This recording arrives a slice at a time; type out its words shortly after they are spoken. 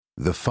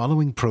The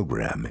following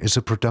program is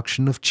a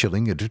production of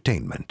Chilling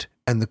Entertainment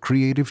and the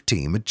creative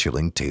team at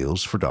Chilling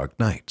Tales for Dark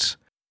Nights,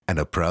 and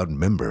a proud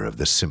member of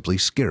the Simply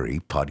Scary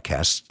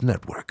Podcasts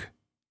Network.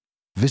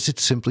 Visit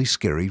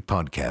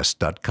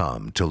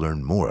simplyscarypodcast.com to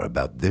learn more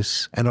about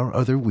this and our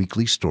other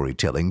weekly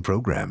storytelling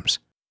programs,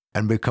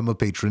 and become a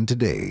patron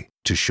today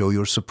to show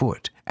your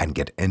support and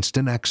get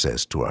instant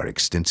access to our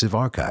extensive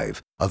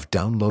archive of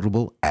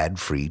downloadable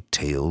ad-free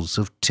tales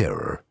of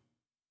terror.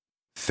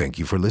 Thank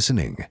you for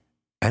listening,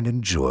 and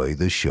enjoy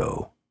the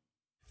show.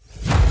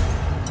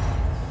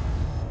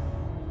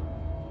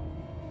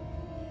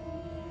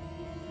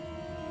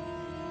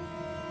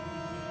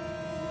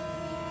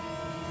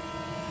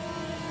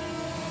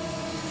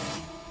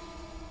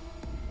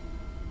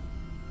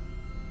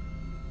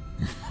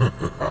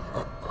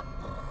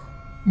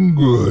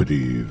 Good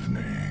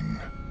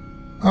evening.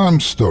 I'm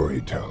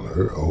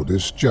storyteller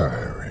Otis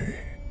Gyrie,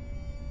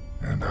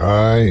 and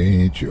I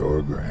ain't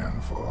your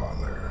grandfather.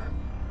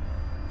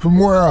 From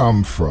where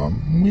I'm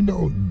from, we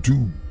don't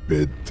do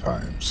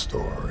bedtime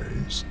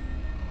stories.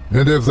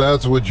 And if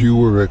that's what you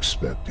were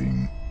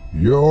expecting,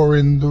 you're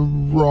in the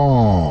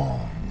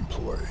wrong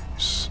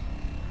place.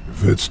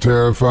 If it's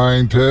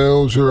terrifying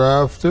tales you're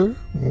after,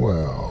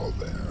 well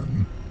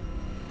then,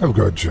 I've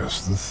got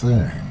just the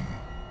thing.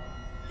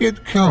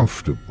 Get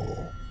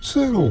comfortable,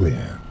 settle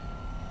in,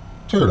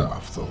 turn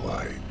off the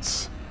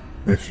lights,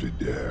 if you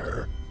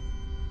dare.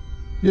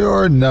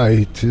 Your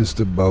night is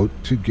about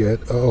to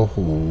get a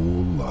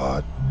whole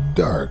lot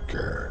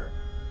darker.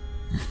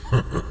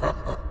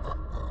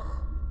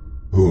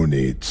 Who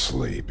needs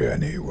sleep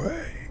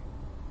anyway?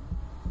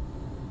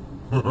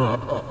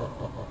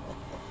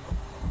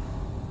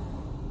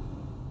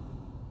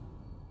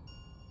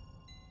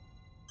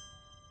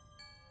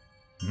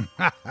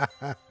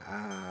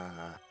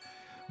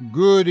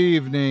 Good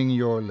evening,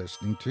 you're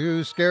listening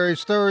to Scary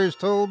Stories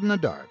Told in the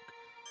Dark.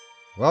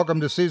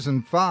 Welcome to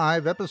Season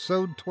 5,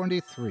 Episode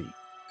 23.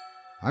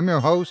 I'm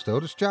your host,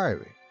 Otis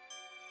Gyrie.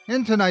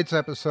 In tonight's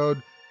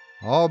episode,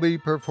 I'll be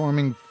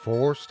performing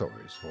 4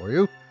 stories for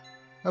you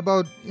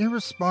about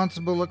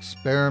irresponsible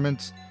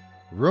experiments,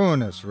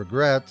 ruinous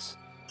regrets,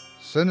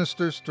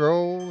 sinister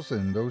strolls,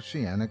 and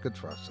oceanic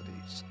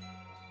atrocities.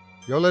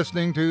 You're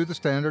listening to the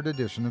standard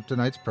edition of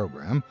tonight's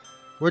program,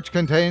 which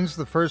contains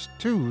the first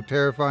 2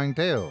 terrifying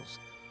tales.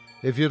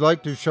 If you'd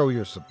like to show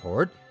your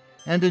support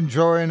and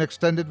enjoy an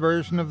extended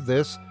version of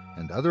this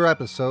and other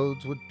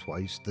episodes with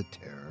twice the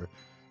terror,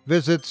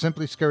 visit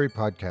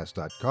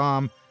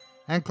simplyscarypodcast.com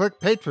and click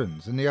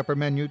Patrons in the upper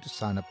menu to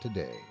sign up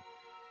today.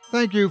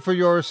 Thank you for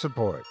your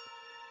support.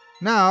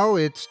 Now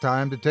it's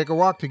time to take a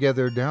walk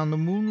together down the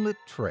moonlit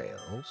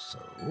trail,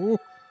 so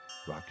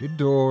lock your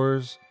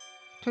doors,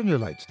 turn your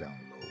lights down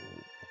low,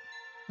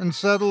 and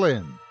settle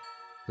in.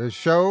 The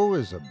show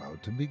is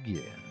about to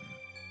begin.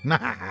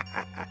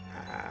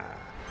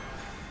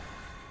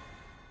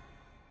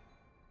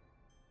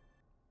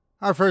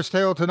 Our first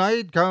tale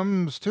tonight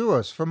comes to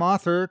us from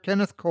author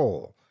Kenneth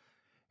Cole.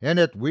 In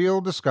it, we'll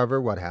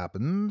discover what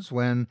happens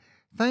when,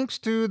 thanks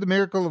to the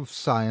miracle of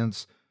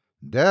science,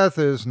 death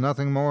is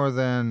nothing more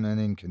than an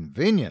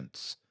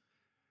inconvenience.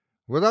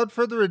 Without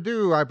further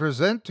ado, I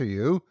present to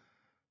you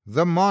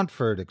The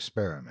Montfort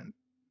Experiment.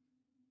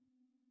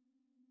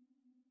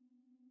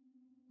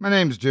 My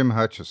name's Jim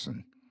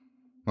Hutchison.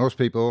 Most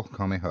people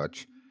call me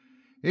Hutch,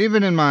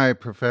 even in my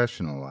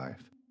professional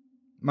life.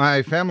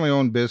 My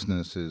family-owned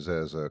business is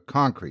as a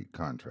concrete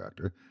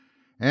contractor,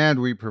 and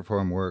we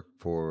perform work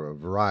for a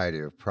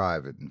variety of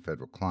private and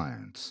federal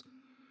clients.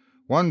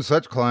 One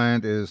such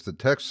client is the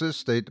Texas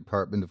State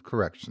Department of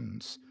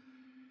Corrections.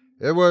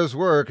 It was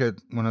work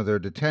at one of their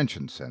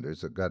detention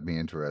centers that got me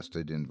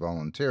interested in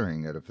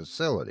volunteering at a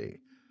facility.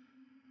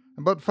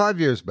 About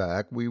 5 years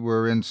back, we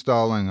were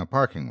installing a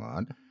parking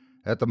lot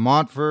at the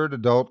Montfort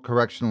Adult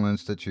Correctional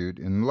Institute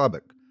in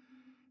Lubbock.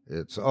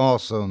 It's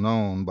also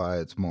known by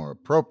its more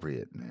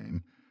appropriate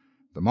name,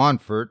 the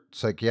Montfort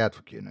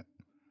Psychiatric Unit,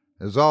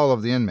 as all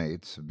of the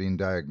inmates have been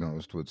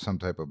diagnosed with some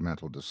type of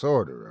mental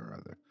disorder or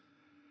other.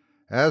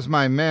 As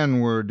my men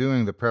were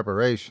doing the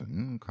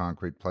preparation,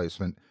 concrete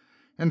placement,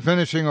 and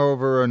finishing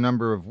over a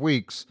number of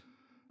weeks,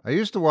 I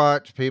used to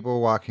watch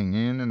people walking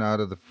in and out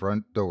of the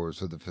front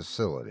doors of the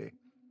facility.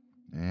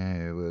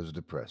 It was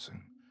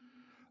depressing.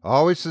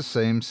 Always the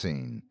same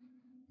scene.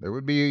 There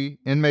would be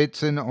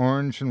inmates in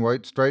orange and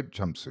white striped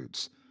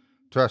jumpsuits,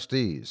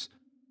 trustees,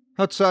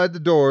 outside the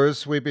doors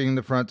sweeping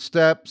the front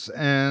steps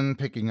and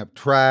picking up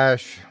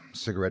trash,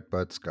 cigarette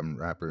butts, gum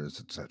wrappers,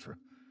 etc.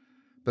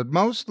 But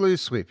mostly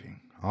sweeping,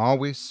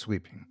 always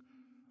sweeping,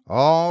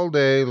 all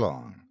day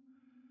long.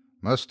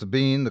 Must have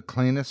been the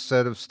cleanest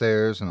set of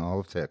stairs in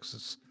all of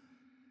Texas.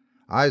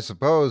 I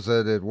suppose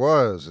that it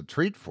was a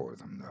treat for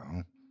them,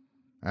 though.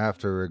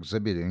 After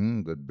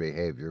exhibiting good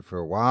behavior for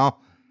a while,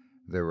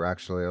 they were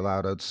actually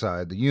allowed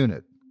outside the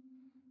unit.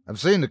 I've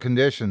seen the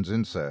conditions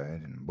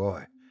inside, and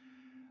boy,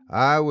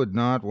 I would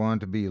not want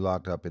to be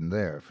locked up in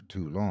there for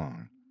too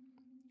long.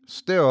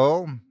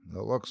 Still,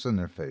 the looks in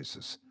their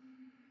faces.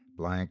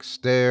 Blank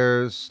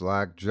stares,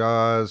 slack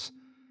jaws,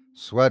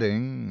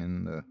 sweating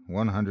in the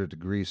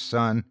 100-degree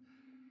sun.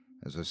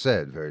 As I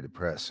said, very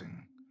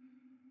depressing.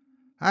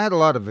 I had a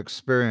lot of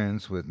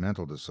experience with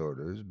mental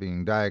disorders,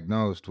 being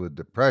diagnosed with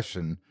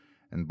depression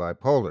and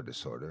bipolar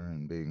disorder,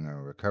 and being a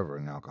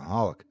recovering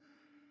alcoholic.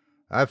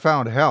 I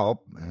found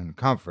help and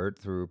comfort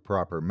through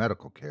proper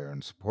medical care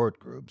and support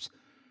groups,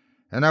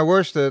 and I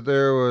wished that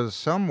there was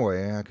some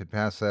way I could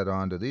pass that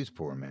on to these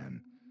poor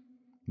men.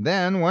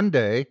 Then, one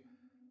day,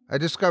 I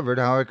discovered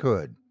how I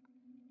could.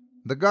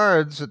 The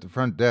guards at the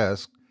front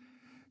desk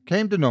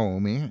came to know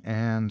me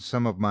and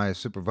some of my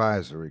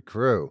supervisory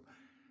crew.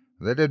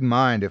 They didn't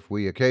mind if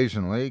we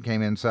occasionally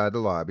came inside the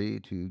lobby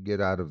to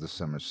get out of the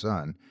summer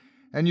sun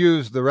and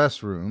use the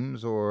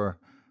restrooms or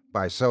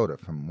buy soda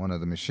from one of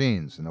the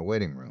machines in the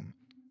waiting room.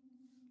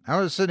 I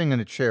was sitting in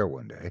a chair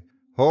one day,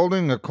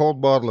 holding a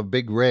cold bottle of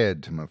Big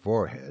Red to my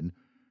forehead,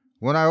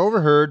 when I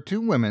overheard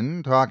two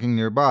women talking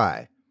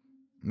nearby.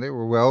 They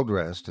were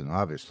well-dressed and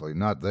obviously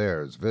not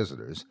there as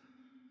visitors.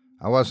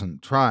 I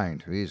wasn't trying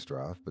to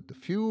eavesdrop, but the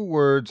few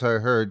words I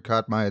heard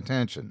caught my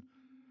attention.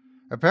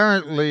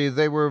 Apparently,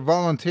 they were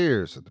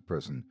volunteers at the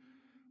prison,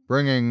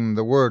 bringing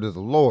the word of the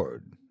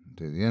Lord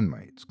to the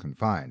inmates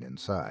confined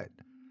inside.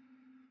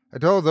 I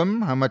told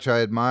them how much I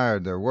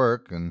admired their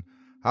work and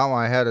how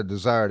I had a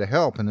desire to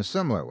help in a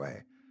similar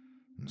way.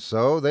 And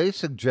so they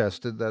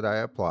suggested that I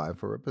apply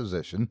for a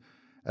position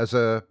as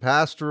a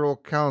pastoral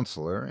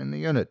counselor in the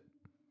unit.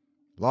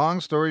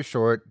 Long story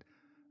short,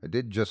 I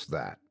did just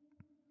that.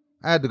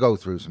 I had to go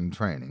through some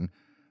training,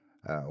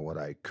 what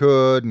I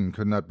could and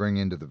could not bring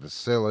into the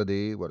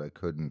facility, what I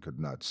could and could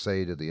not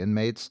say to the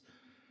inmates,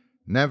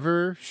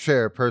 never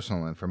share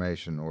personal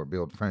information or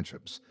build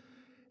friendships,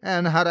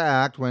 and how to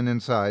act when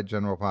inside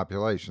general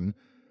population,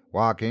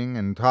 walking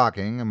and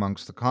talking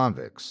amongst the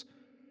convicts.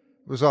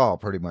 It was all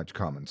pretty much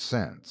common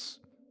sense.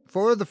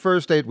 For the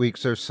first 8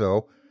 weeks or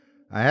so,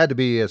 I had to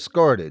be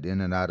escorted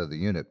in and out of the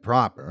unit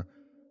proper.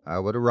 I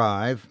would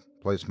arrive,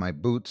 place my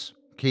boots,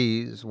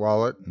 keys,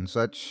 wallet, and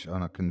such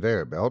on a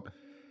conveyor belt,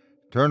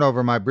 turn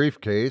over my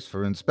briefcase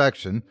for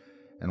inspection,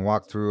 and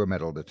walk through a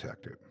metal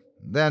detector.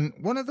 Then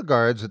one of the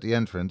guards at the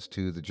entrance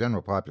to the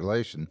general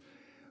population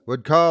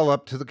would call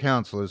up to the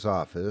counselor's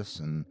office,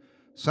 and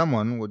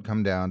someone would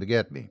come down to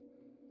get me.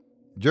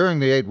 During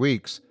the 8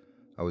 weeks,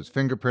 I was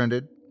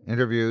fingerprinted,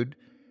 interviewed,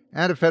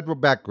 and a federal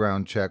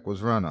background check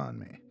was run on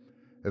me.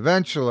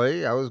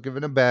 Eventually, I was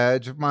given a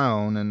badge of my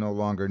own and no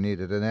longer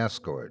needed an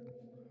escort.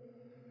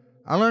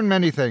 I learned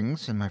many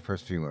things in my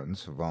first few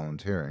months of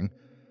volunteering.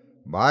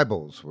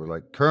 Bibles were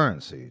like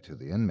currency to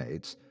the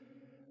inmates,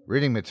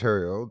 reading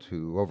material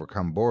to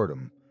overcome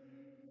boredom.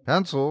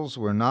 Pencils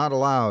were not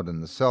allowed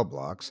in the cell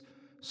blocks,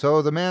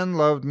 so the men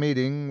loved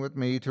meeting with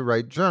me to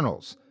write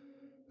journals.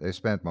 They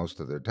spent most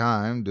of their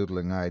time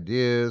doodling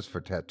ideas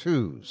for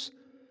tattoos.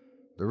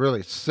 The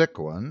really sick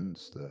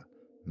ones, the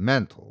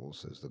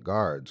mentals, as the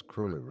guards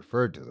cruelly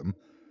referred to them,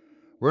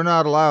 were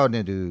not allowed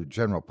into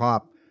general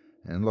pop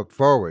and looked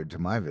forward to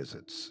my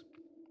visits.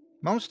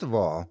 Most of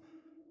all,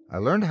 I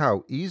learned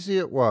how easy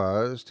it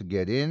was to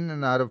get in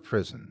and out of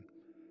prison.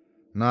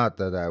 Not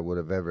that I would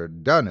have ever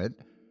done it,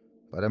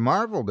 but I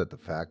marveled at the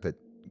fact that,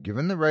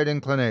 given the right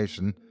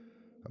inclination,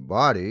 a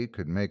body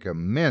could make a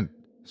mint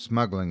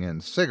smuggling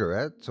in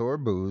cigarettes or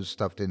booze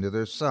stuffed into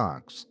their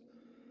socks.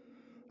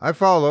 I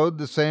followed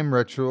the same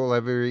ritual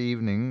every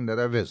evening that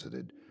I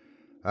visited.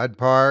 I'd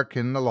park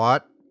in the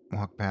lot,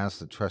 walk past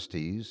the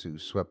trustees who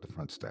swept the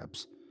front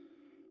steps.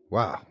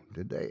 Wow,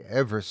 did they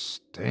ever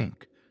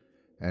stink!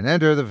 And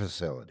enter the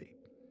facility.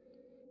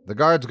 The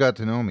guards got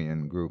to know me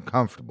and grew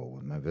comfortable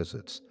with my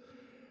visits.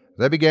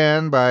 They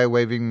began by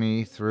waving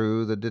me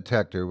through the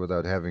detector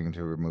without having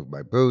to remove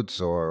my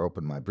boots or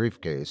open my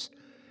briefcase,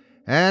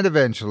 and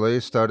eventually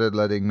started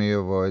letting me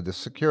avoid the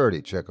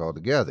security check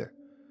altogether.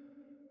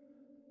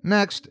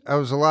 Next, I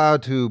was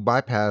allowed to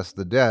bypass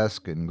the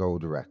desk and go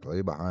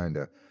directly behind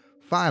a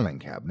filing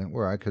cabinet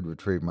where I could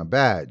retrieve my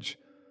badge.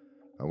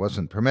 I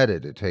wasn't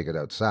permitted to take it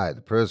outside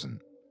the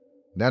prison.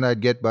 Then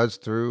I'd get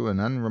buzzed through an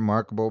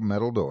unremarkable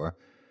metal door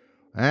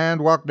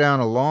and walk down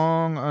a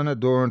long,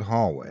 unadorned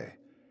hallway.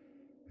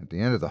 At the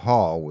end of the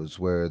hall was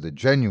where the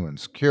genuine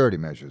security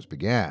measures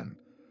began.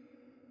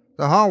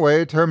 The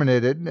hallway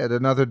terminated at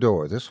another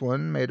door, this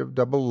one made of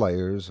double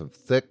layers of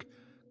thick,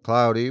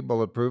 cloudy,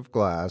 bulletproof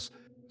glass,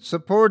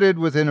 supported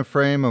within a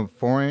frame of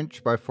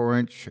 4-inch by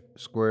 4-inch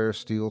square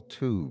steel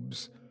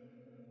tubes.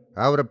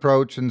 I would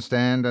approach and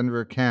stand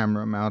under a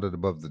camera mounted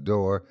above the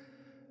door,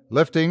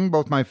 lifting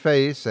both my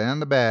face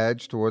and the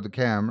badge toward the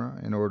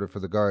camera in order for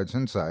the guards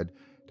inside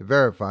to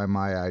verify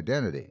my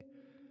identity.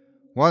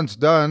 Once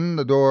done,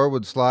 the door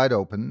would slide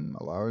open,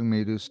 allowing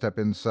me to step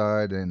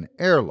inside an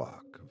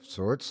airlock of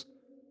sorts.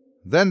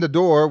 Then the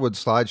door would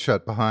slide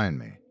shut behind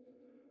me.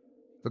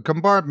 The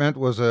compartment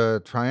was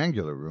a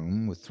triangular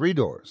room with 3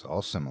 doors,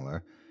 all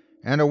similar,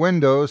 and a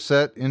window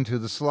set into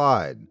the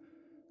slide.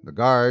 The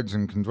guards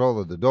in control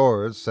of the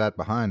doors sat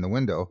behind the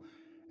window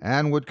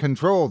and would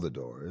control the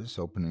doors,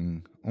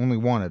 opening only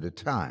one at a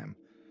time.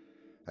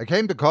 I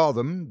came to call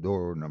them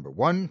door number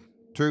 1,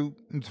 2,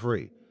 and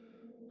 3.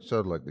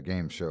 sort of like the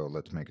game show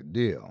Let's Make a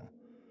Deal.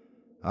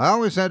 I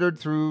always entered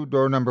through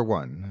door number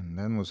 1, and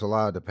then was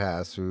allowed to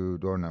pass through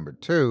door number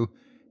 2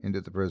 into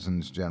the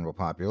prison's general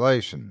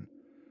population.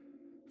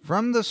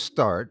 From the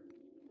start,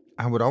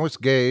 I would always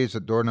gaze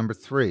at door number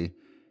 3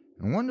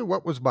 and wonder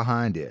what was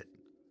behind it,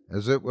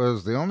 as it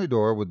was the only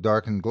door with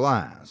darkened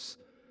glass.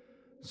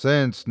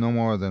 Since no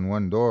more than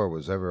one door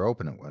was ever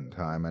open at one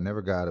time, I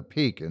never got a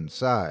peek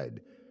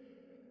inside.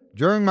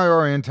 During my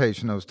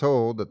orientation, I was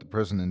told that the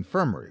prison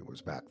infirmary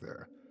was back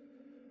there.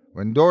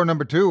 When door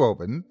number 2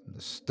 opened,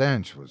 the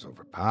stench was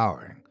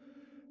overpowering.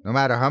 No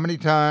matter how many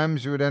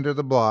times you would enter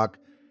the block,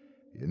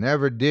 you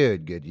never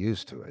did get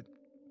used to it.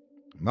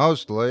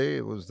 Mostly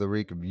it was the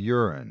reek of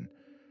urine,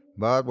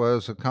 but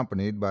was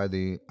accompanied by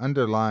the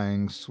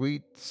underlying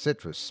sweet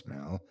citrus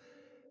smell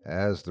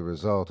as the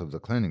result of the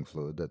cleaning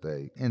fluid that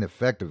they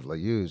ineffectively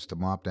used to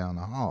mop down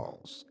the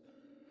halls.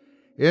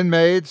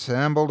 Inmates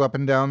ambled up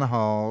and down the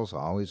halls,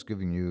 always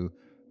giving you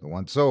the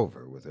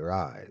once-over with their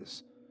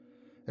eyes.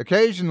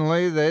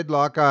 Occasionally, they'd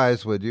lock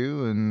eyes with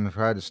you and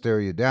try to stare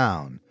you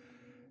down.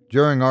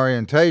 During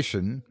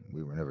orientation,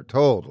 we were never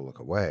told to look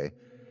away,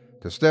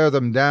 to stare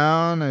them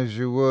down as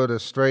you would a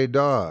stray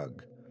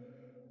dog.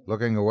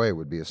 Looking away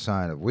would be a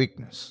sign of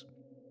weakness.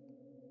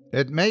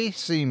 It may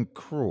seem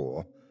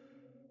cruel,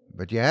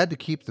 but you had to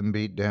keep them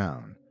beat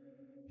down.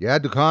 You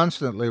had to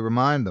constantly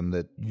remind them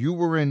that you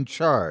were in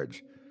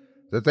charge,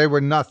 that they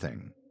were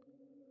nothing.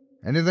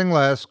 Anything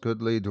less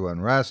could lead to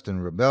unrest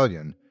and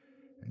rebellion,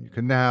 and you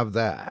couldn't have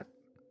that.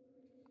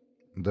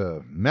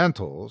 The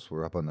mentals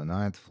were up on the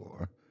 9th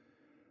floor.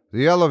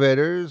 The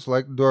elevators,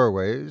 like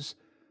doorways,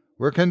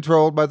 were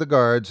controlled by the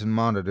guards and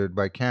monitored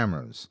by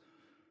cameras.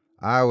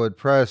 I would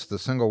press the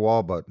single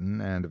wall button,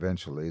 and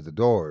eventually the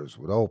doors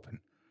would open.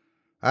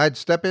 I'd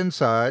step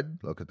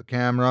inside, look at the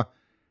camera,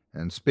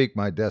 and speak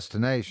my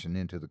destination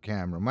into the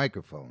camera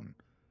microphone.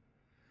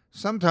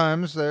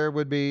 Sometimes there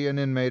would be an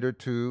inmate or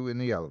two in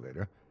the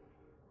elevator.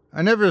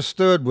 I never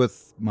stood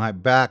with my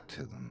back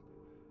to them.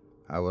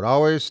 I would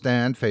always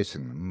stand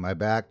facing them, my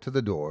back to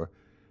the door,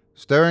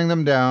 staring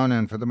them down,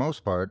 and for the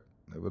most part,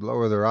 they would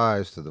lower their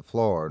eyes to the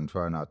floor and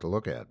try not to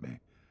look at me.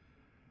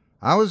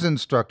 I was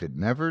instructed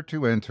never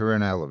to enter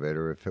an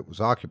elevator if it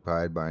was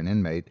occupied by an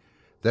inmate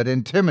that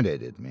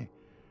intimidated me,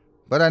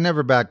 but I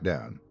never backed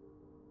down.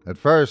 At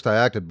first, I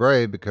acted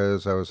brave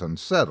because I was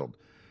unsettled,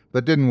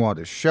 but didn't want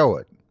to show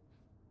it.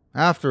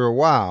 After a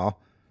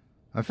while,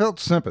 I felt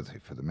sympathy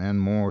for the men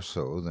more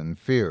so than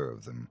fear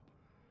of them.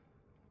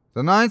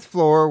 The 9th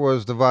floor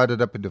was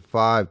divided up into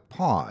 5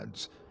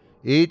 pods,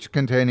 each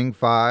containing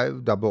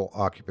 5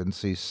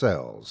 double-occupancy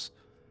cells.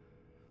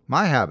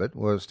 My habit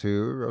was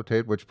to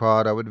rotate which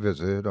pod I would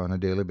visit on a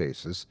daily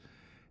basis,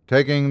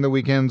 taking the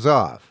weekends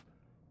off.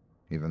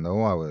 Even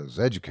though I was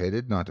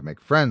educated not to make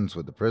friends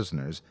with the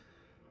prisoners,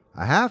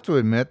 I have to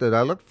admit that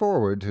I looked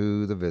forward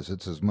to the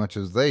visits as much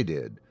as they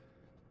did.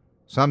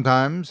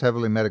 Sometimes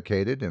heavily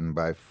medicated and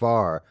by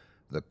far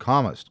the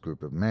calmest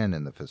group of men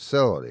in the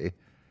facility,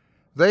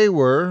 they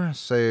were,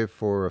 save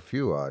for a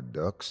few odd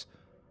ducks,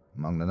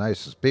 among the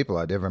nicest people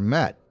I'd ever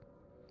met.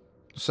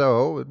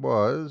 So it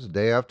was,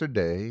 day after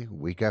day,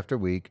 week after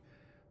week,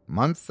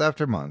 month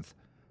after month,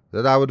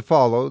 that I would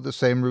follow the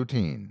same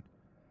routine.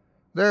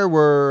 There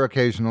were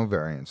occasional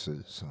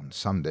variances on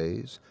some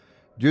days,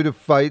 due to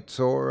fights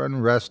or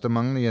unrest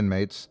among the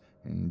inmates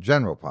and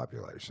general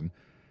population,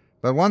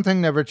 but one thing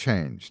never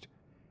changed.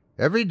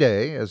 Every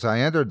day, as I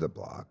entered the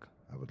block,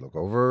 I would look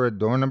over at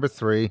door number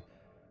 3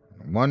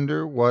 and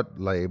wonder what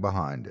lay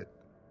behind it.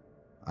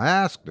 I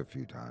asked a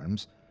few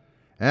times,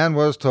 and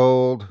was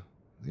told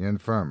the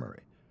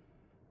infirmary,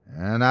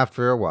 and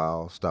after a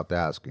while stopped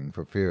asking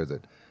for fear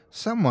that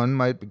someone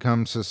might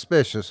become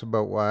suspicious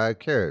about why I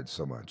cared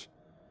so much.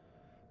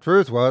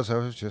 Truth was, I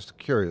was just a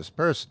curious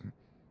person.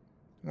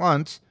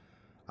 Once,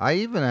 I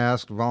even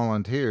asked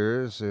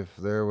volunteers if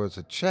there was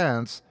a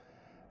chance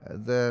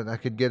that I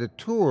could get a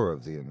tour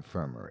of the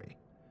infirmary.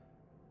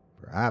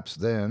 Perhaps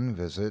then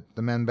visit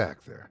the men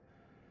back there,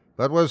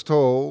 but was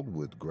told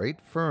with great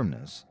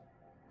firmness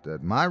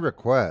that my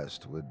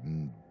request would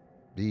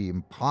be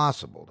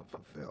impossible to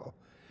fulfill,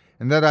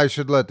 and that I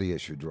should let the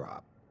issue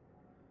drop.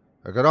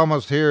 I could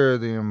almost hear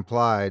the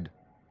implied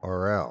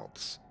 "or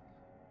else."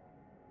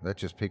 That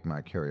just piqued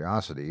my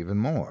curiosity even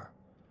more.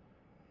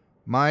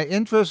 My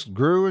interest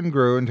grew and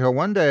grew until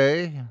one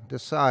day I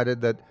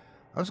decided that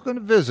I was going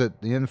to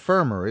visit the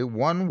infirmary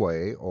one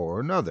way or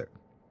another.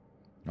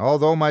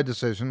 Although my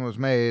decision was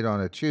made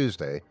on a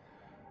Tuesday,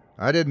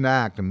 I didn't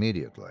act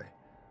immediately.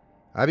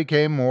 I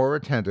became more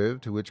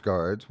attentive to which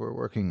guards were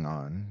working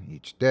on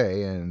each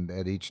day and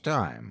at each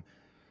time.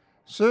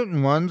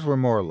 Certain ones were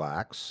more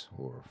lax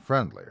or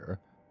friendlier.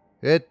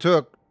 It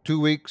took 2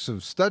 weeks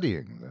of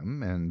studying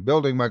them and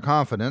building my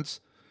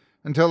confidence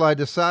until I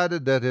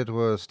decided that it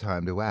was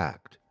time to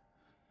act.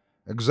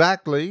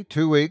 Exactly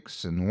 2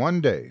 weeks and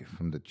 1 day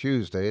from the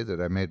Tuesday that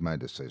I made my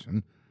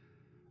decision,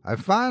 I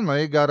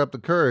finally got up the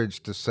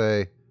courage to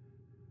say,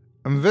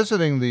 "I'm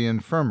visiting the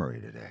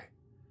infirmary today."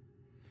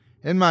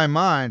 In my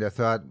mind, I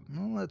thought,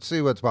 well, let's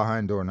see what's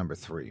behind door number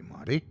 3,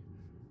 Monty.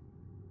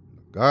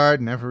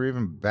 Guard never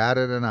even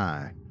batted an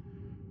eye.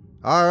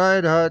 "All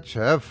right, Hutch,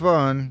 have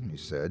fun," he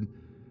said,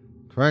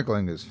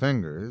 twinkling his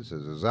fingers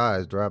as his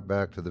eyes dropped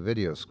back to the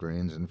video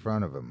screens in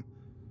front of him.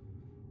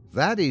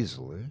 That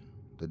easily,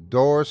 the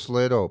door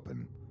slid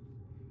open.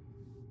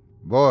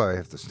 Boy,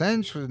 if the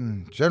stench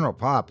from General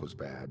Pop was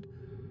bad,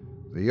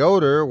 the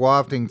odor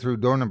wafting through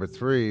door number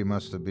 3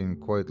 must have been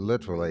quite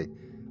literally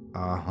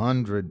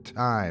 100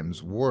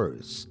 times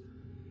worse.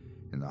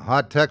 In the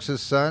hot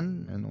Texas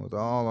sun, and with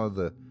all of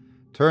the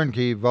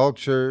turnkey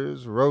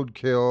vultures,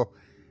 roadkill,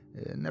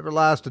 it never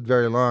lasted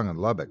very long in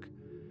Lubbock.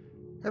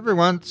 Every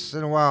once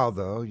in a while,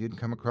 though, you'd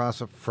come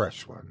across a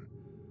fresh one.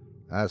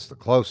 That's the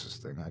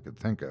closest thing I could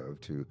think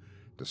of to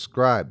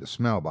describe the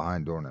smell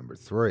behind door number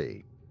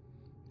 3.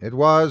 It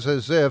was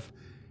as if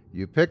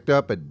you picked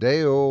up a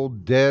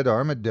day-old dead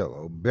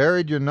armadillo,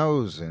 buried your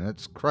nose in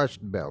its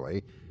crushed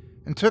belly,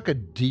 and took a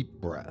deep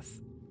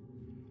breath.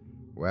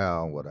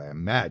 Well, what I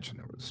imagined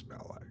it would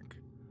smell like.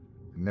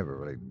 I've never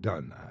really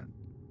done that.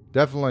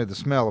 Definitely the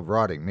smell of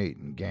rotting meat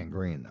and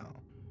gangrene,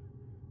 though.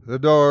 The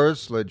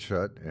doors slid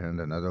shut, and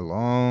another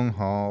long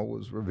hall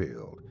was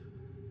revealed.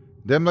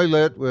 Dimly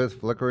lit with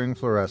flickering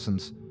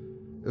fluorescence,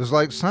 it was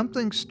like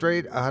something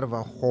straight out of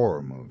a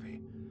horror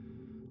movie.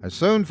 I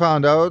soon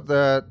found out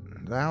that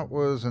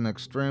was an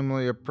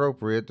extremely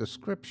appropriate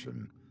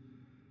description.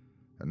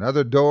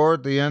 Another door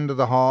at the end of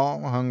the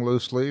hall hung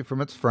loosely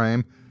from its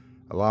frame,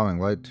 allowing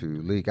light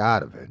to leak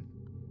out of it.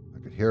 I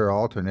could hear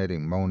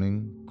alternating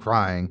moaning,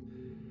 crying,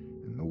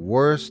 and the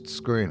worst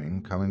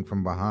screaming coming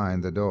from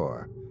behind the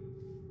door.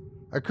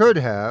 I should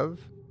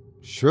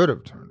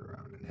have turned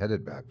around and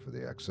headed back for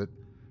the exit,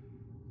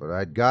 but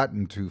I'd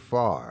gotten too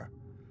far.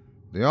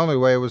 The only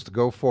way was to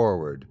go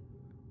forward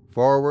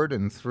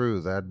and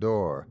through that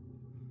door.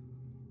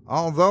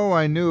 Although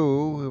I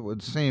knew it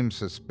would seem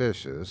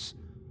suspicious,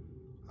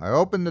 I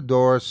opened the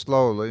door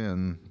slowly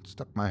and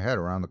stuck my head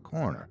around the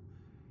corner.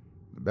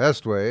 The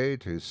best way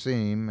to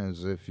seem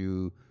as if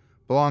you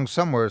belong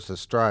somewhere is to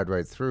stride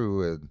right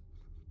through it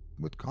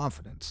with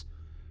confidence.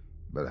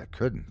 But I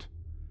couldn't.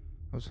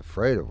 I was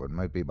afraid of what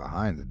might be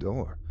behind the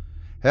door.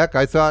 Heck,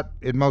 I thought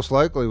it most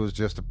likely was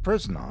just a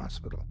prison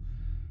hospital.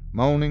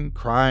 Moaning,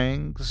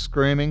 crying,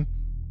 screaming,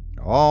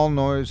 all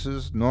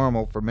noises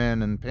normal for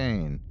men in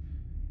pain.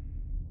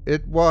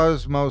 It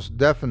was most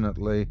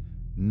definitely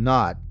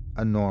not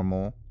a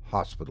normal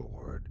hospital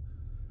ward.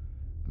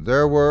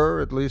 There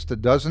were at least a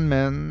dozen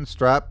men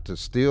strapped to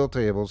steel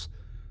tables,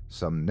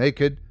 some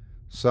naked,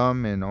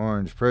 some in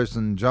orange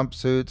prison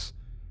jumpsuits,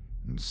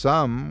 and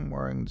some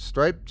wearing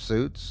striped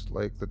suits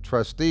like the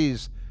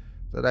trustees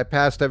that I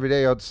passed every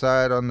day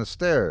outside on the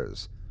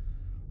stairs.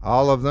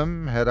 All of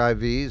them had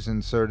IVs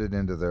inserted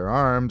into their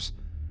arms,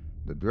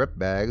 the drip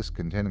bags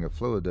containing a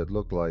fluid that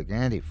looked like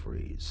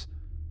antifreeze.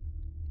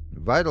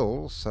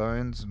 Vital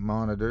signs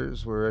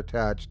monitors were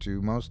attached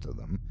to most of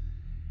them,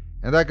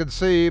 and I could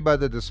see by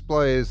the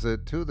displays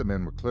that 2 of the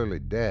men were clearly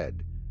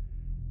dead.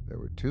 There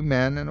were 2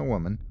 men and a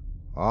woman,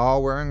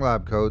 all wearing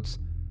lab coats,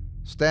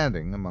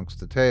 standing amongst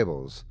the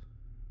tables.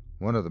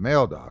 One of the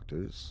male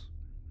doctors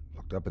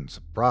looked up in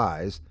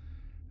surprise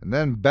and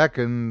then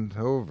beckoned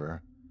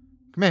over.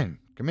 Come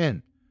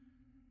in.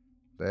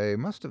 They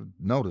must have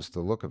noticed the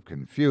look of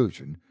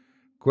confusion,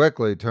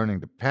 quickly turning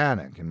to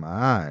panic in my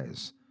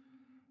eyes.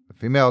 The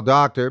female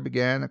doctor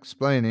began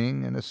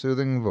explaining in a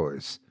soothing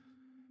voice.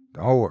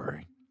 "Don't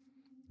worry.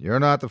 You're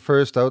not the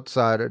first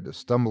outsider to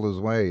stumble his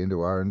way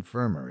into our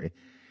infirmary,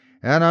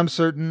 and I'm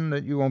certain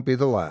that you won't be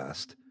the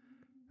last.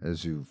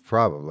 As you've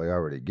probably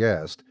already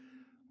guessed,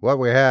 what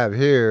we have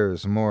here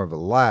is more of a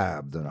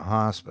lab than a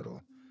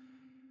hospital.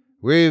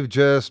 We've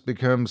just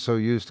become so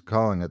used to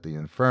calling it the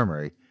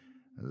infirmary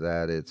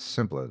that it's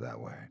simpler that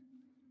way."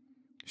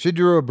 She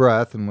drew a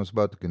breath and was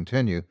about to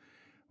continue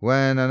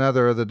when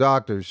another of the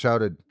doctors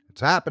shouted,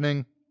 "It's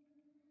happening!"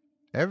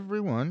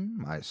 Everyone,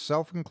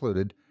 myself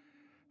included,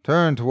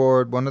 turned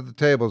toward one of the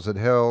tables that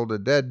held a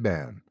dead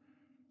man.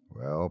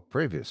 Well,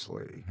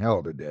 previously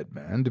held a dead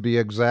man, to be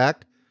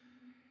exact.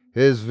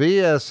 His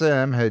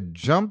VSM had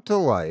jumped to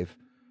life,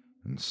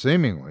 and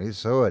seemingly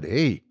so had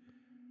he.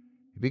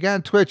 He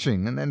began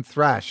twitching and then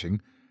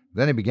thrashing.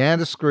 Then he began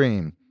to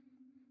scream.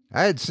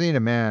 I had seen a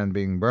man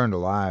being burned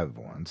alive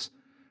once,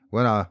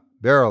 when a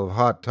barrel of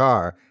hot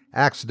tar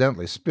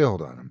accidentally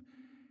spilled on him,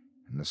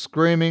 and the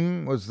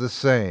screaming was the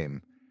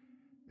same.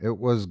 It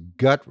was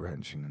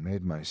gut-wrenching and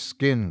made my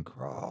skin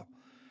crawl.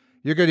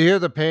 You could hear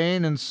the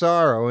pain and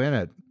sorrow in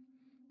it.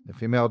 The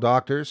female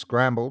doctor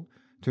scrambled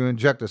to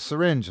inject a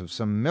syringe of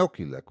some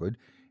milky liquid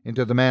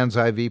into the man's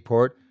IV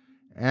port,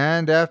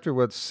 and after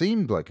what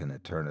seemed like an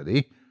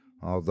eternity,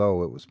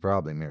 although it was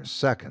probably mere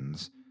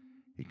seconds,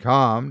 he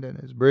calmed and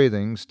his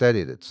breathing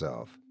steadied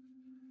itself.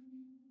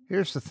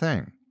 Here's the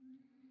thing.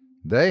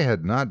 They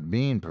had not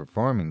been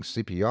performing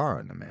CPR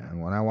on the man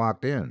when I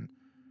walked in.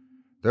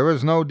 There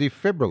was no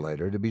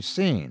defibrillator to be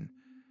seen.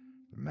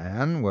 The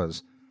man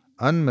was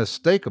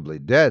unmistakably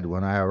dead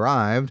when I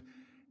arrived,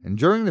 and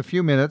during the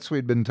few minutes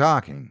we'd been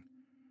talking.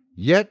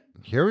 Yet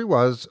here he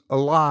was,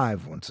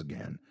 alive once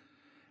again,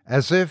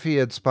 as if he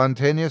had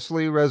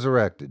spontaneously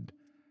resurrected.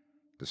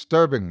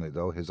 Disturbingly,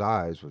 though, his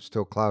eyes were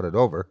still clouded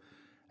over,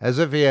 as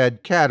if he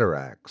had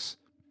cataracts.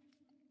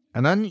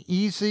 An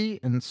uneasy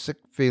and sick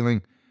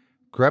feeling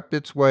crept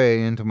its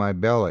way into my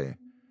belly.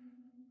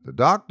 The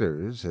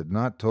doctors had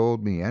not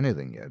told me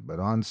anything yet, but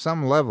on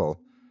some level,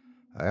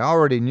 I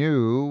already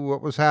knew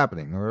what was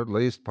happening, or at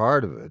least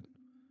part of it.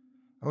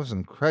 I was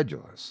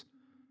incredulous.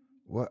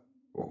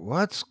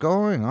 What's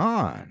going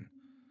on?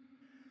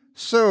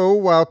 So,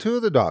 while two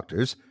of the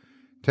doctors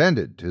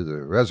tended to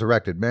the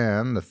resurrected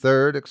man, the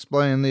third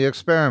explained the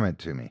experiment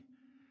to me.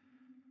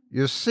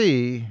 You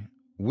see,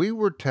 we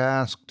were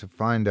tasked to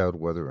find out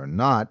whether or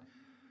not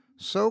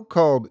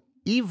so-called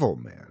evil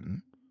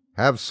men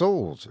have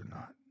souls or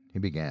not, he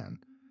began.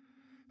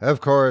 Of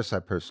course, I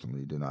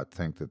personally do not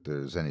think that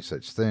there's any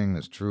such thing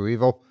as true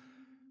evil,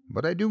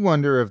 but I do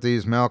wonder if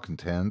these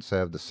malcontents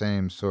have the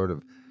same sort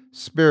of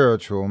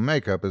spiritual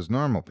makeup as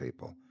normal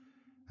people.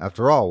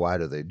 After all, why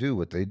do they do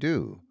what they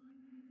do?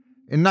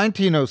 In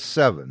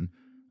 1907,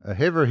 a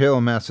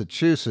Haverhill,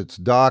 Massachusetts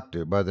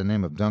doctor by the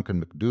name of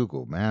Duncan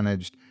McDougall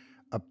managed,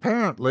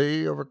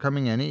 apparently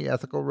overcoming any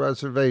ethical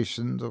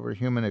reservations over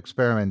human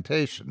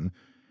experimentation,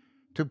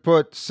 to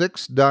put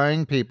 6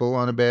 dying people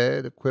on a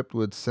bed equipped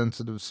with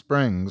sensitive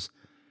springs,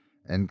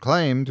 and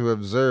claimed to have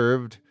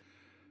observed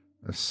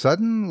a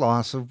sudden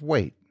loss of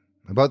weight,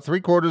 about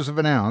 3/4 of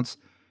an ounce,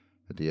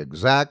 at the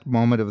exact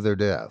moment of their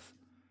death.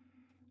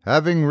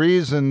 Having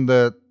reasoned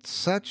that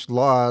such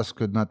loss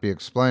could not be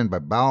explained by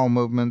bowel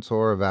movements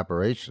or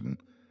evaporation,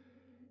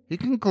 he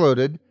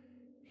concluded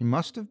he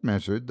must have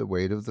measured the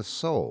weight of the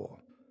soul.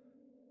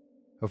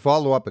 A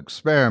follow-up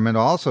experiment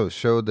also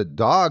showed that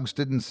dogs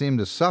didn't seem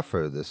to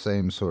suffer the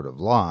same sort of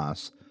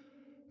loss,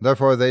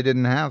 therefore they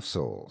didn't have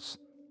souls.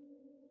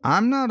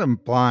 I'm not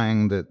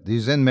implying that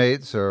these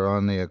inmates are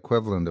on the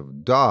equivalent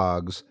of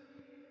dogs,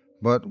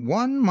 but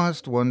one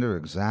must wonder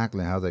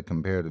exactly how they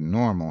compare to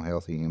normal,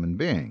 healthy human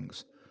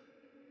beings.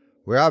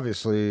 We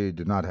obviously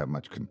do not have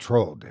much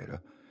control data,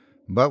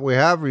 but we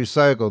have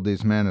recycled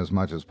these men as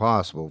much as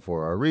possible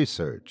for our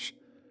research.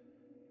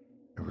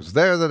 It was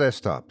there that I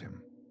stopped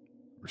him.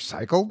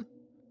 Recycled?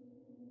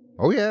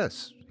 Oh,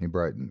 yes, he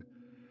brightened.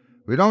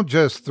 We don't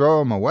just throw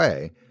them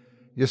away.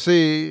 You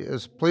see,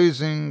 as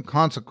pleasing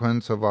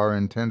consequence of our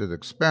intended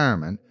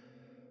experiment,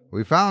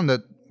 we found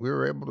that we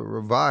were able to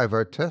revive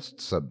our test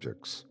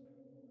subjects.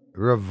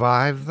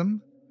 Revive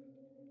them?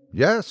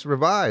 Yes,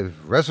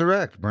 revive,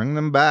 resurrect, bring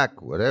them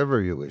back,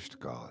 whatever you wish to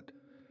call it.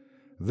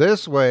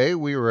 This way,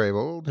 we were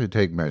able to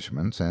take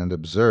measurements and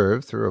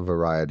observe through a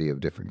variety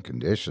of different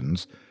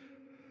conditions,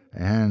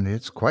 and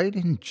it's quite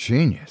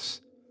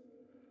ingenious.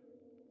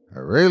 I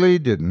really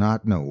did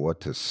not know what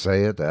to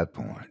say at that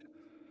point.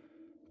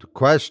 To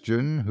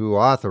question who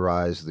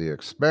authorized the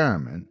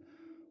experiment,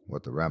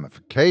 what the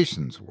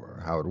ramifications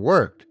were, how it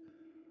worked.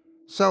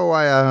 So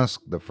I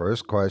asked the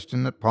first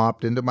question that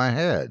popped into my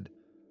head.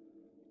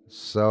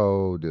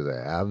 So, do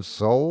they have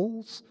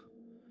souls?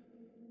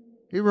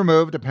 He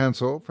removed a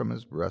pencil from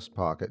his breast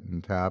pocket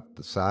and tapped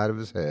the side of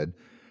his head,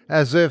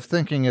 as if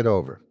thinking it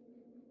over.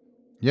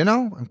 You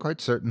know, I'm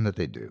quite certain that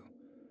they do.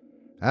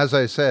 As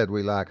I said,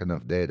 we lack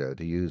enough data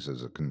to use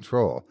as a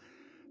control.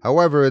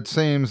 However, it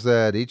seems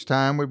that each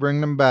time we bring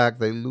them back,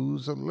 they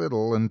lose a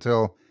little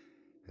until,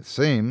 it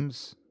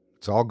seems,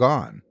 it's all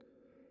gone.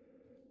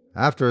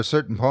 After a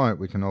certain point,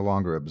 we can no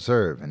longer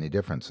observe any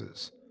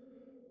differences.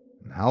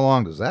 And how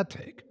long does that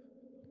take?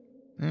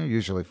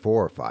 Usually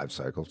 4 or 5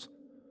 cycles.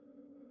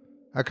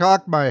 I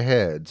cocked my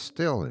head,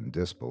 still in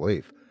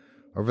disbelief,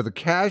 over the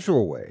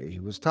casual way he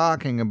was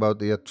talking about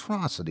the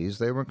atrocities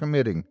they were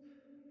committing.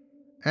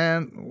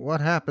 And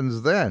what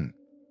happens then?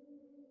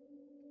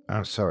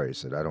 I'm sorry, he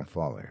said, I don't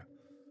follow you.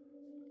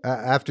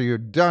 After you're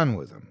done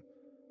with them,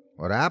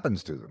 what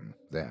happens to them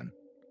then?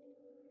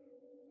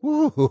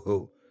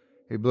 Woo-hoo-hoo.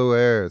 He blew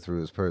air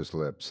through his pursed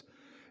lips.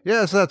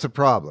 Yes, that's a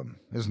problem,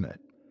 isn't it?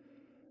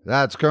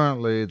 That's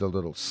currently the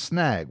little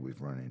snag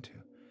we've run into.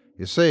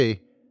 You see,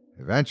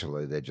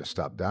 eventually they just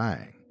stop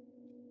dying.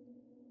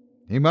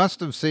 He must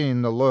have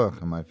seen the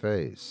look on my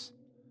face.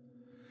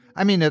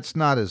 I mean, it's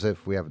not as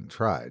if we haven't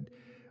tried.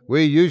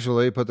 We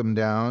usually put them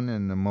down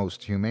in the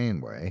most humane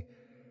way.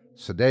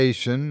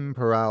 Sedation,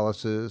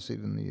 paralysis,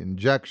 even the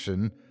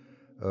injection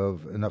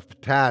of enough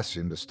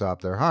potassium to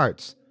stop their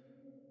hearts.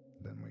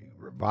 Then we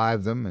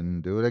revive them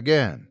and do it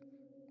again,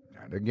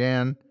 and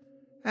again,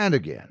 and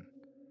again.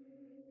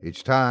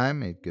 Each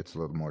time, it gets a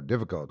little more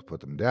difficult to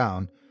put them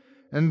down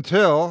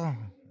until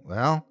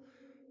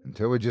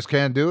we just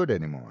can't do it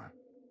anymore.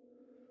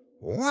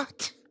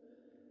 What?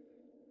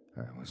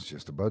 I was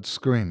just about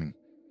screaming.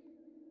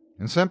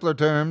 In simpler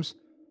terms,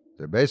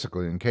 they're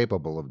basically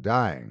incapable of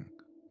dying.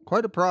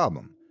 Quite a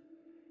problem.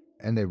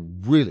 And they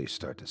really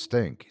start to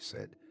stink, he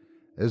said,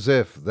 as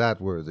if that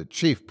were the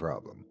chief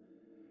problem.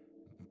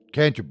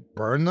 Can't you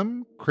burn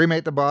them?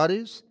 Cremate the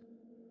bodies?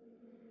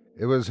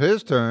 It was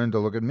his turn to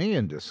look at me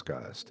in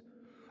disgust.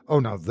 Oh,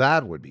 now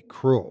that would be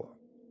cruel.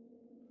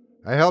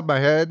 I held my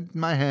head in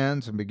my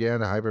hands and began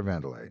to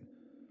hyperventilate.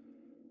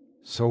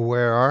 So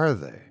where are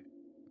they?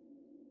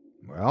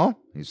 "Well,"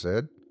 he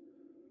said,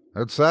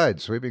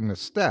 "outside, sweeping the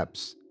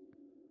steps."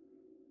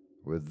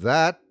 With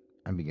that,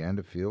 I began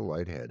to feel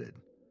lightheaded.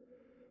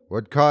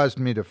 What caused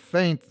me to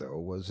faint, though,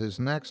 was his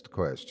next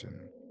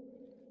question.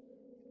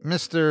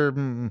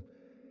 "Mr.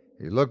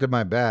 He looked at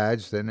my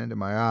badge, then into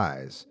my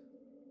eyes.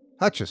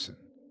 "Hutchison,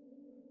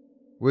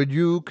 would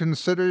you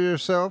consider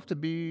yourself to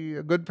be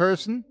a good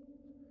person?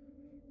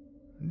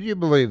 Do you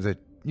believe that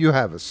you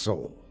have a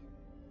soul?"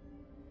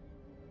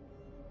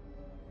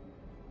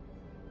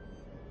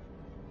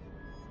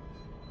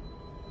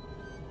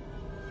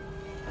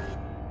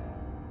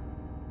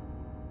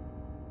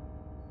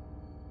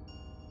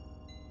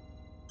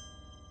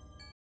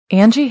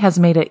 Angie has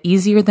made it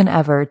easier than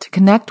ever to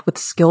connect with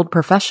skilled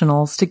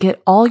professionals to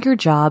get all your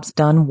jobs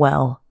done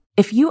well.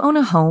 If you own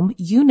a home,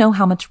 you know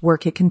how much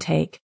work it can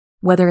take,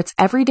 whether it's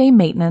everyday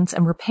maintenance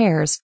and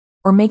repairs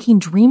or making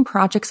dream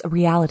projects a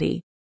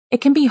reality. It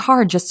can be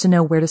hard just to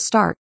know where to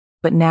start,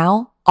 but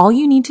now all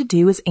you need to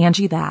do is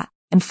Angie that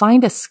and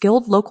find a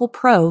skilled local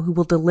pro who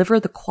will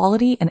deliver the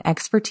quality and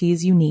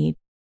expertise you need.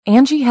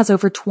 Angie has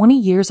over 20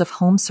 years of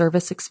home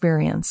service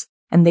experience,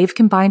 and they've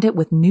combined it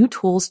with new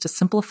tools to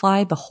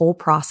simplify the whole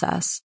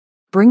process.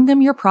 Bring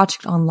them your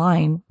project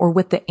online or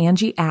with the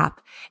Angie app,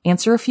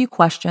 answer a few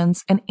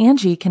questions, and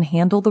Angie can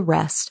handle the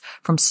rest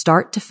from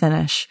start to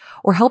finish,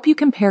 or help you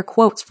compare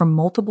quotes from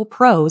multiple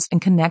pros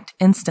and connect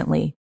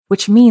instantly,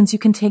 which means you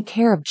can take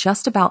care of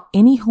just about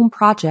any home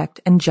project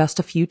in just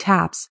a few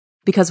taps.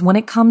 Because when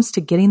it comes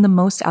to getting the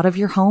most out of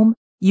your home,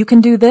 you can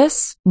do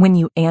this when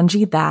you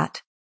Angie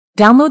that.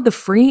 Download the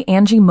free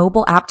Angie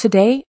mobile app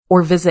today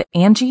or visit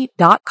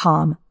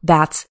Angie.com.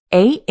 That's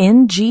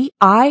ANGI.com.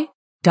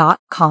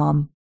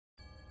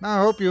 I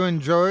hope you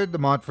enjoyed The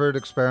Montfort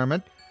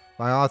Experiment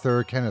by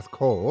author Kenneth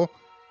Cole.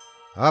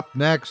 Up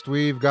next,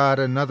 we've got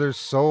another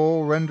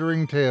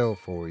soul-rendering tale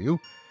for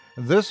you,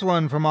 this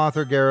one from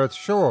author Gareth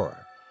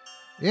Shore.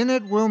 In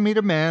it, we'll meet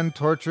a man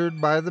tortured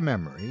by the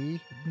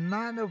memory,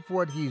 not of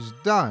what he's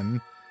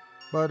done,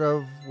 but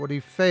of what he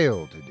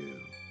failed to do.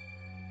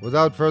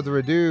 Without further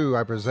ado,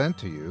 I present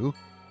to you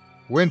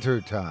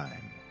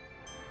Wintertime.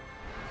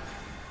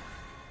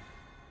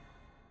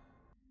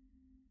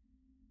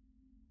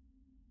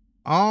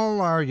 All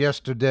our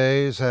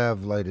yesterdays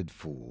have lighted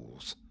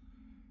fools,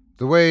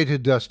 the way to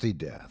dusty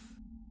death.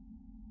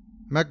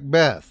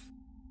 Macbeth,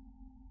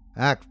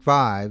 Act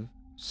 5,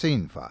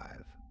 Scene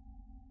 5.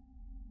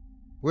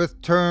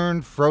 With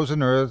turned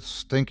frozen earth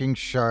stinking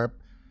sharp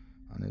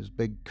on his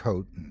big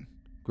coat and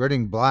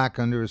gritting black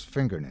under his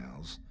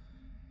fingernails,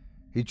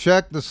 he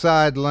checked the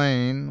side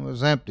lane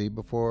was empty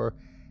before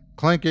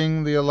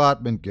clinking the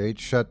allotment gate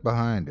shut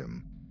behind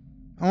him.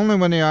 Only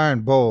when the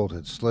iron bolt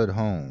had slid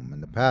home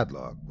and the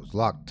padlock was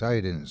locked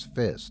tight in his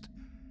fist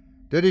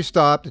did he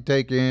stop to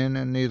take in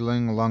a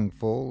needling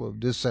lungful of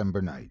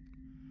December night.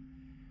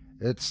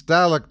 It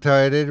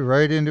stalactited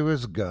right into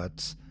his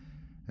guts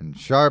and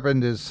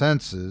sharpened his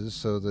senses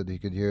so that he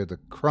could hear the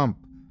crump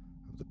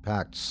of the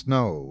packed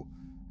snow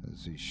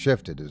as he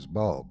shifted his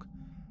bulk,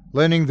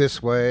 leaning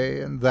this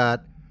way and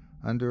that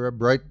under a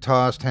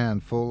bright-tossed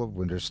handful of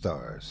winter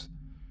stars.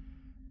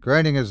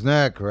 Craning his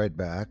neck right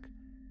back,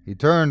 he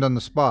turned on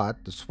the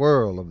spot, the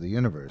swirl of the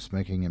universe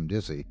making him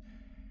dizzy,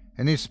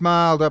 and he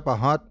smiled up a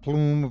hot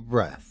plume of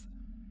breath.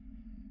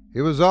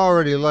 He was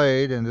already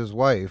late, and his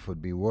wife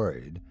would be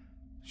worried.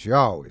 She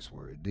always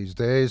worried these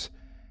days,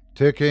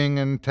 ticking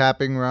and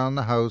tapping round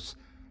the house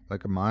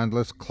like a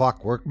mindless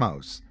clockwork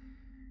mouse.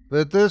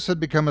 But this had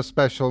become a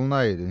special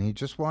night, and he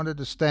just wanted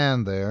to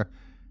stand there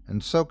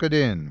and soak it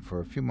in for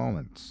a few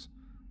moments.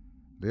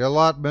 The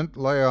allotment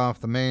lay off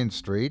the main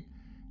street,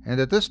 and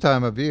at this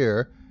time of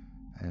year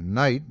and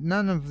night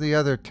none of the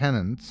other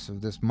tenants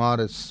of this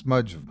modest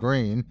smudge of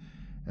green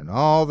and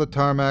all the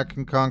tarmac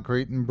and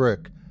concrete and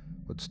brick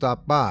would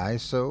stop by,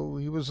 so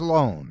he was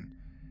alone.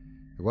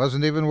 He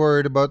wasn't even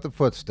worried about the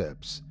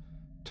footsteps.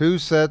 2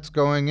 sets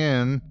going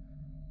in,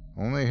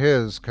 only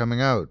his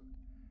coming out.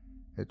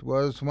 It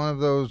was one of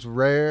those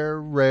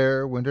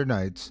rare winter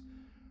nights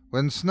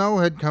when snow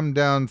had come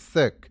down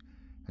thick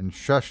and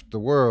shushed the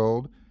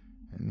world,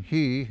 and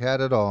he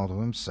had it all to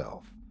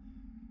himself.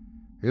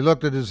 He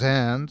looked at his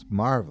hands,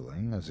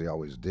 marveling, as he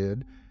always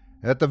did,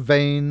 at the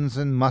veins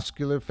and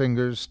muscular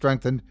fingers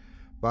strengthened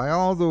by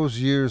all those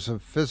years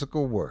of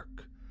physical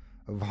work,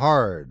 of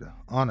hard,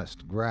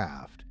 honest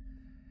graft.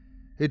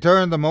 He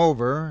turned them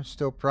over,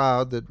 still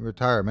proud that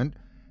retirement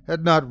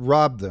had not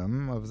robbed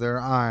them of their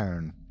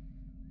iron.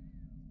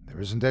 "There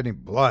isn't any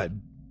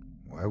blood.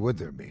 Why would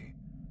there be?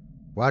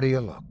 Why do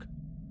you look?"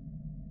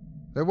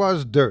 There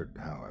was dirt,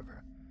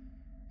 however,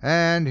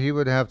 and he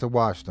would have to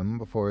wash them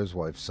before his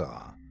wife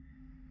saw.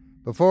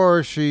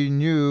 Before she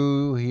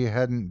knew he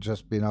hadn't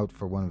just been out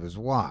for one of his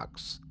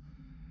walks.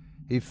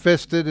 He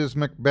fisted his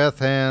Macbeth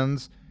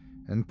hands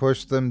and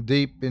pushed them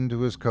deep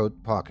into his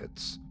coat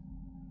pockets.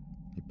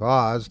 He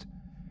paused,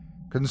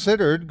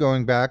 considered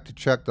going back to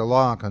check the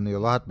lock on the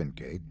allotment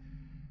gate,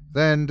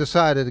 then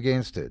decided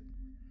against it.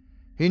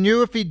 He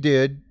knew if he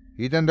did,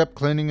 he'd end up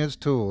cleaning his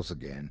tools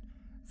again,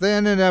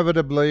 Then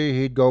inevitably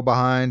he'd go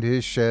behind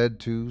his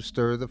shed to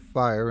stir the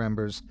fire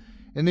embers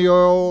in the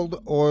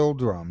old oil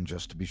drum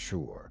just to be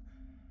sure.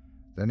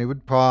 Then he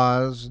would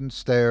pause and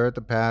stare at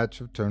the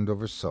patch of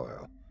turned-over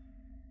soil,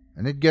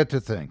 and he'd get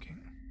to thinking.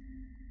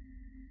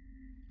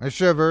 A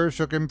shiver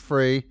shook him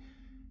free,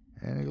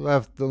 and he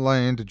left the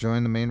lane to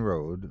join the main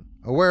road,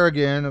 aware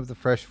again of the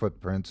fresh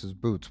footprints his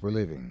boots were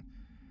leaving.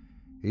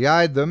 He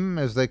eyed them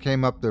as they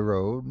came up the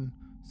road,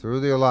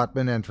 through the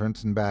allotment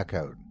entrance and back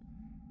out.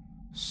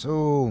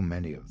 So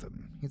many of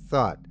them, he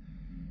thought,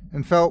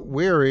 and felt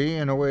weary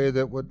in a way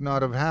that would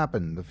not have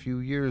happened a few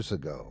years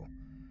ago.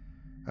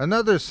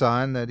 Another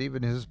sign that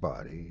even his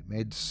body,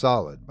 made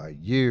solid by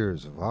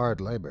years of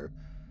hard labor,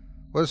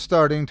 was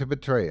starting to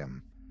betray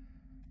him.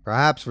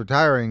 Perhaps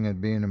retiring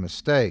had been a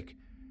mistake,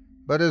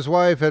 but his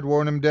wife had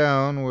worn him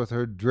down with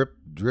her drip,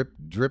 drip,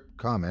 drip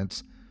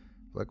comments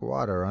like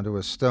water onto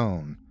a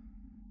stone.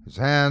 His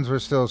hands were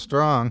still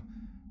strong,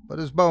 but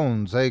his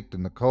bones ached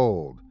in the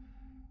cold.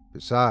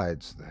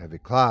 Besides, the heavy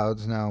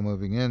clouds now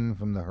moving in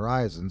from the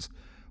horizons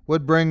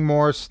would bring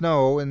more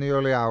snow in the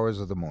early hours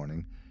of the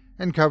morning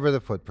and cover the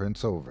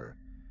footprints over.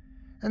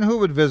 And who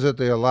would visit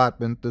the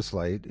allotment this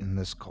late in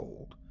this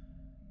cold?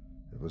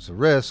 It was a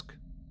risk,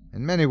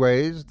 in many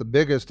ways the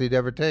biggest he'd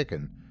ever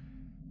taken,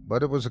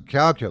 but it was a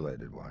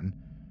calculated one,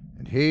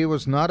 and he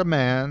was not a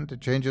man to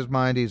change his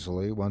mind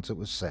easily once it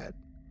was set.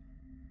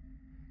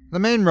 The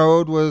main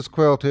road was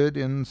quilted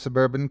in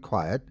suburban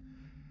quiet,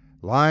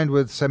 lined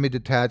with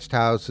semi-detached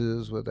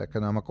houses with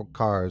economical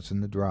cars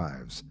in the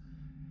drives.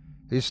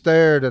 He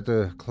stared at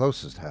the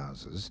closest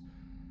houses,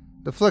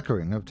 the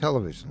flickering of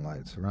television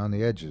lights around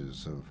the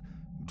edges of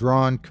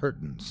drawn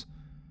curtains.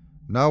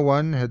 No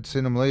one had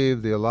seen him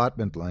leave the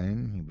allotment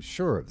lane, he was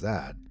sure of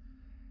that.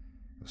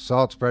 The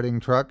salt-spreading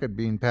truck had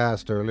been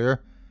passed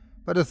earlier,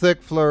 but a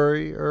thick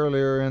flurry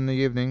earlier in the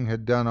evening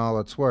had done all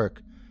its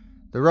work,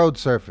 the road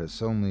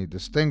surface only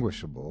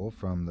distinguishable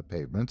from the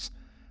pavements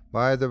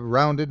by the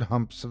rounded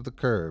humps of the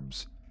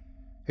curbs.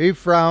 He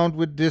frowned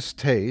with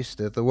distaste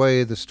at the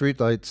way the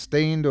streetlights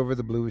stained over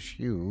the bluish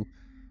hue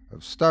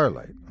of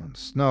starlight on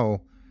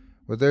snow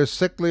with their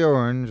sickly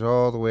orange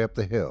all the way up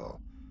the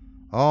hill,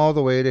 all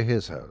the way to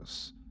his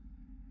house.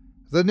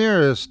 The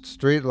nearest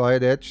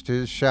streetlight etched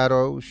his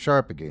shadow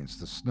sharp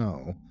against the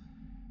snow.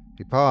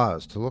 He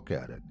paused to look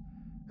at it,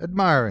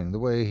 admiring the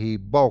way he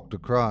bulked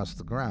across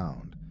the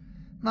ground.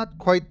 Not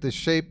quite the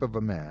shape of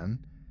a man,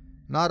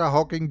 not a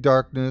hulking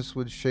darkness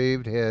with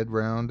shaved head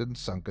round and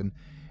sunken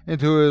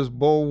into his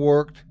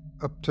bulwarked,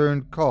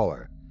 upturned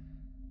collar.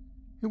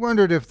 He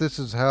wondered if this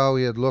is how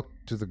he had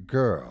looked to the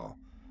girl,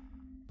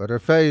 but her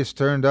face,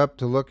 turned up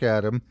to look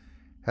at him,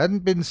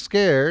 hadn't been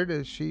scared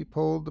as she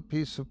pulled the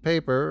piece of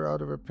paper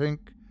out of her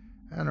pink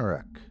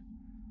anorak.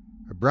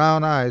 Her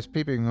brown eyes,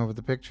 peeping over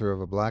the picture of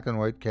a black and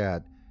white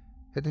cat,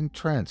 had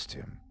entranced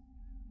him.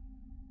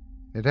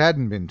 It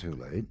hadn't been too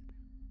late,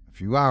 a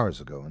few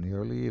hours ago in the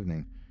early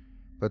evening,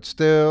 but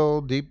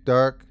still deep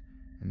dark,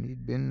 and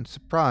he'd been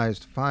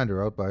surprised to find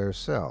her out by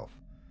herself.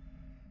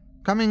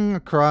 Coming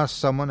across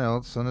someone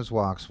else on his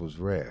walks was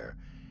rare,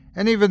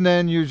 and even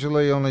then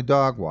usually only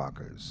dog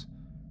walkers.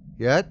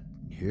 Yet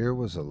here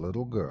was a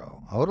little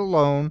girl, out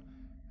alone,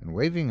 and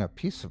waving a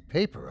piece of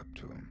paper up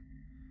to him.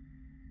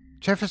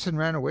 "Jefferson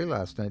ran away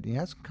last night, and he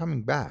hasn't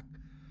come back.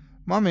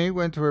 Mummy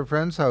went to her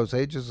friend's house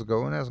ages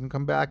ago and hasn't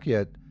come back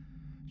yet.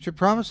 She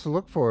promised to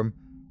look for him,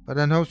 but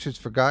I know she's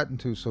forgotten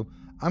to, so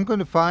I'm going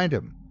to find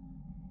him."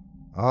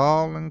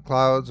 All in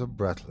clouds of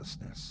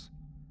breathlessness.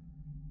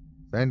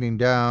 Bending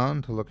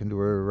down to look into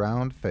her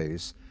round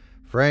face,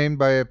 framed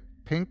by a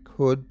pink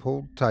hood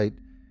pulled tight,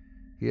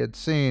 he had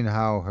seen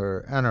how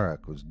her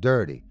anorak was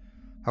dirty,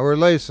 how her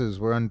laces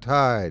were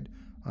untied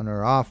on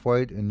her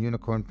off-white and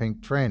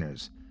unicorn-pink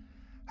trainers,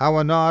 how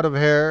a knot of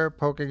hair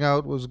poking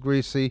out was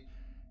greasy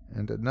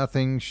and a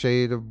nothing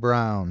shade of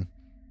brown.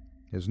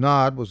 His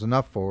nod was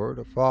enough for her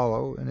to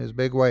follow in his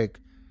big wake.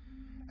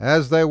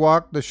 As they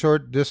walked the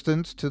short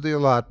distance to the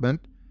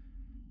allotment,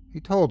 he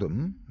told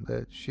him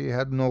that she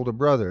had an older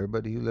brother,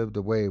 but he lived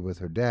away with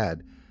her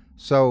dad,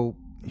 so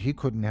he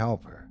couldn't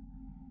help her.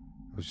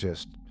 It was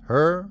just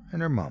her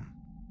and her mum.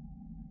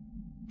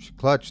 She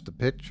clutched the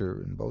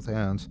picture in both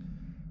hands,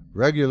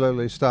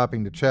 regularly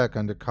stopping to check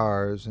under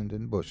cars and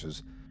in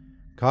bushes,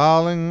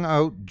 calling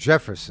out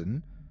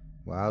Jefferson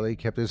while he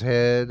kept his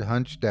head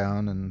hunched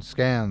down and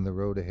scanned the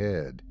road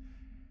ahead.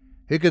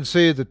 He could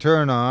see the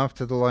turn-off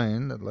to the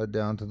lane that led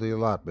down to the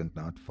allotment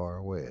not far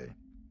away.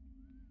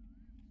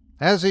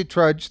 As he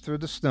trudged through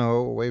the snow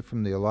away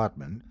from the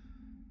allotment,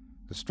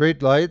 the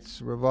street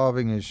lights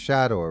revolving his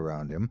shadow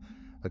around him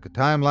like a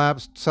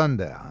time-lapsed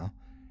sundial,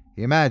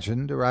 he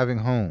imagined arriving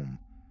home.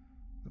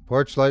 The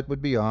porch light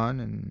would be on,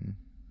 and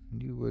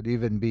you would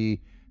even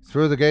be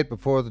through the gate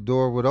before the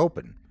door would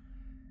open.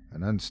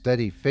 An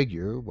unsteady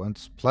figure,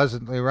 once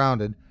pleasantly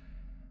rounded,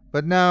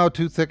 but now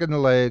too thick in the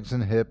legs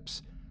and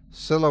hips,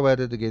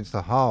 silhouetted against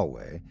the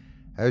hallway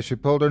as she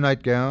pulled her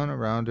nightgown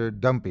around her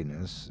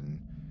dumpiness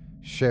and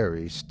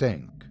sherry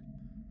stink.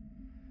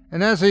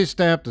 And as he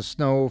stamped the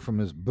snow from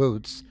his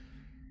boots,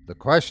 The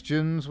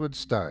questions would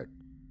start.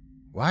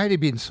 Why had he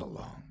been so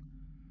long?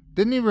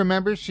 Didn't he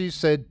remember she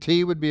said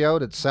tea would be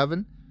out at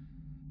 7?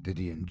 Did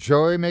he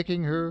enjoy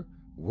making her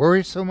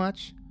worry so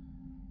much?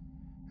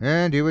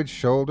 And he would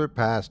shoulder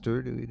past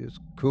her to eat his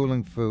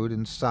cooling food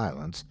in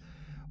silence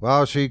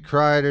while she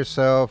cried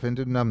herself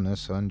into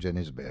numbness on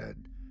Jenny's bed.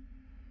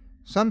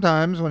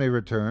 Sometimes when he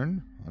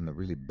returned, on the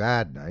really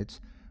bad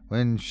nights,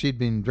 when she'd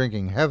been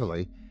drinking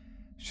heavily,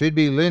 she'd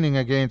be leaning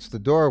against the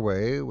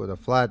doorway with a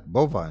flat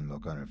bovine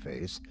look on her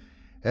face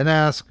and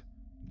ask,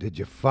 "Did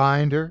you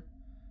find her?"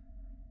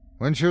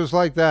 When she was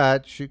like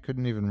that, she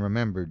couldn't even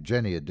remember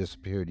Jenny had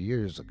disappeared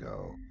years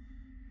ago.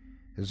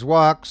 His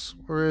walks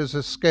were his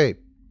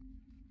escape.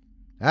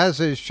 As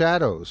his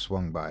shadow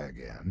swung by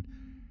again,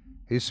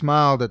 he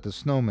smiled at the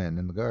snowmen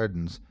in the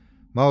gardens,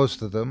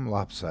 most of them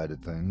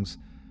lopsided things,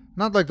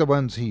 not like the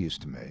ones he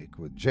used to make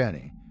with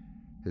Jenny.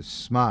 His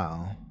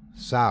smile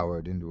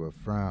soured into a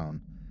frown.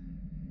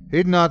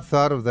 He'd not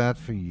thought of that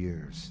for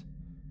years.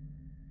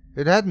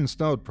 It hadn't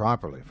snowed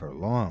properly for a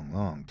long,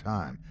 long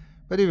time,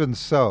 but even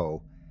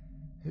so,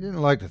 he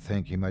didn't like to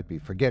think he might be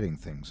forgetting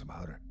things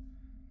about her.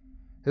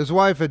 His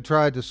wife had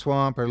tried to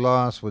swamp her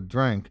loss with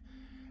drink,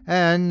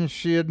 and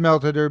she had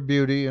melted her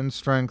beauty and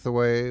strength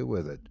away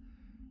with it.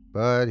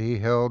 But he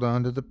held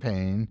on to the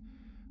pain,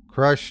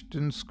 crushed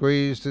and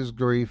squeezed his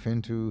grief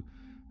into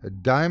a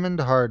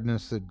diamond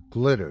hardness that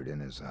glittered in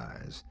his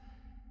eyes,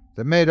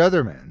 that made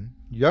other men,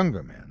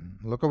 younger men,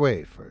 look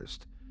away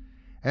first.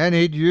 And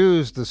he'd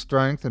used the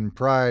strength and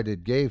pride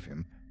it gave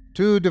him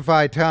to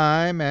defy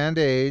time and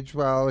age,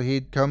 while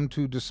he'd come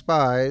to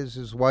despise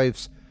his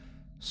wife's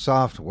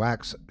soft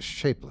wax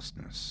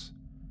shapelessness.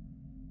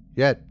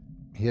 Yet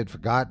he had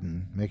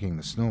forgotten making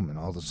the snowman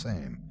all the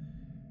same.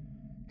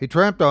 He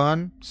tramped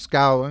on,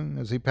 scowling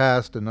as he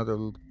passed another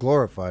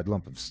glorified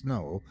lump of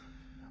snow,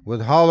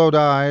 with hollowed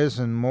eyes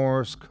and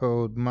Morse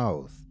code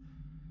mouth.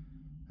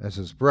 As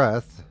his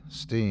breath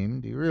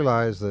steamed, he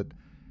realized that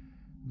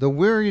the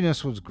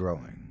weariness was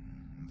growing,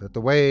 that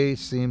the way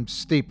seemed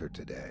steeper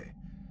today.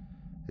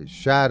 His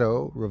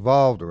shadow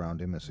revolved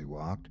around him as he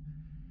walked,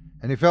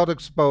 and he felt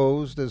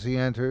exposed as he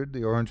entered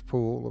the orange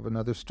pool of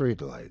another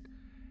streetlight,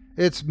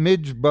 its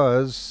midge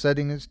buzz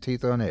setting his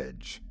teeth on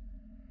edge.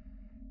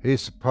 He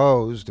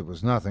supposed it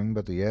was nothing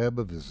but the ebb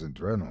of his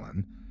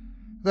adrenaline.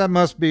 That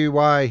must be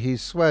why he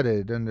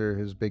sweated under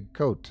his big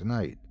coat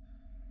tonight.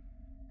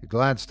 He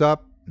glanced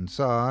up and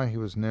saw he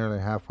was nearly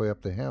halfway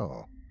up the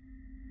hill.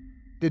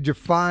 "Did you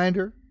find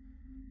her?"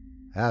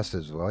 asked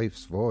his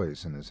wife's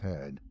voice in his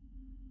head.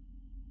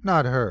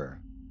 "Not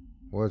her,"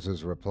 was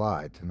his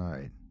reply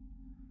tonight.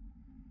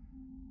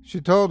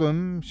 She told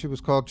him she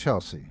was called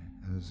Chelsea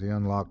as he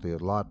unlocked the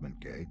allotment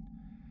gate.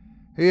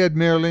 He had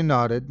merely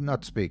nodded,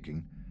 not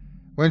speaking,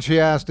 when she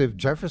asked if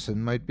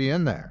Jefferson might be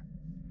in there.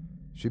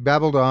 She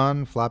babbled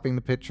on, flapping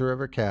the picture of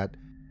her cat,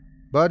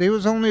 but he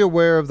was only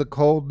aware of the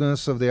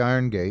coldness of the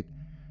iron gate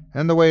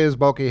and the way his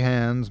bulky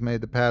hands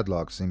made the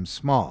padlock seem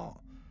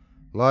small,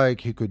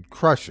 like he could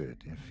crush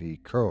it if he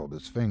curled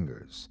his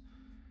fingers.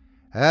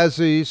 As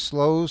he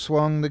slow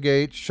swung the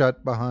gate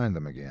shut behind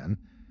them again,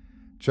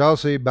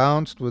 Chelsea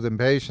bounced with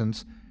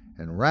impatience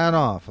and ran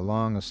off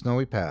along a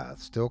snowy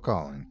path, still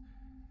calling.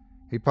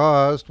 He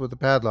paused with the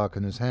padlock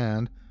in his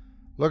hand,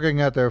 looking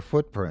at their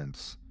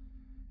footprints,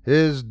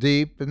 his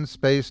deep and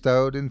spaced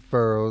out in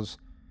furrows,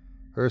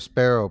 her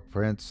sparrow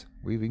prints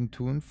weaving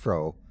to and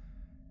fro,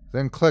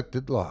 then clicked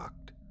it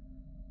locked.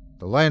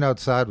 The lane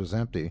outside was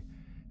empty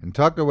and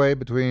tucked away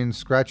between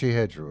scratchy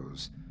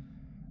hedgerows.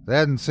 They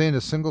hadn't seen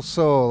a single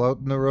soul out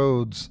in the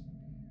roads.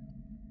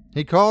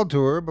 He called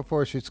to her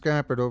before she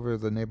scampered over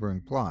the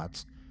neighboring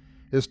plots,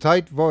 his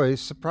tight voice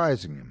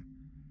surprising him.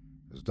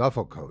 His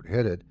duffel coat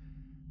hid it,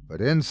 but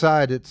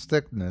inside its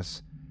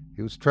thickness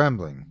he was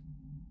trembling.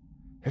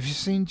 "Have you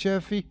seen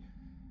Jeffy?"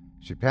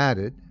 She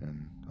panted,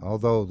 and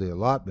although the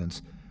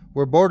allotments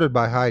were bordered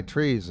by high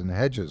trees and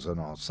hedges on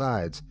all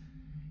sides,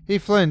 he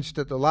flinched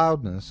at the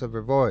loudness of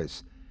her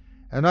voice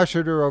and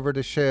ushered her over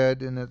to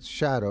shed in its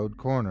shadowed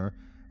corner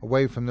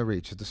away from the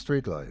reach of the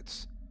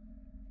streetlights.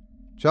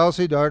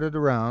 Chelsea darted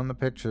around, the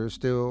picture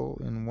still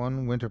in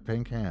one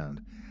winter-pink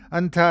hand,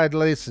 untied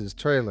laces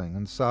trailing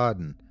and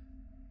sodden.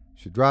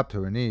 She dropped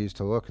to her knees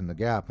to look in the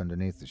gap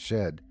underneath the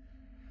shed,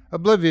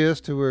 oblivious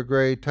to her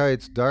gray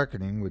tights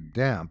darkening with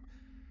damp,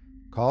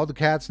 called the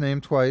cat's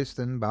name twice,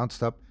 then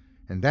bounced up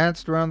and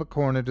danced around the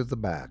corner to the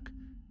back.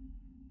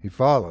 He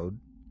followed,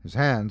 his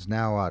hands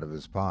now out of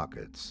his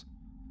pockets.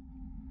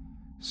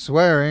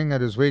 Swearing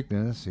at his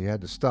weakness, he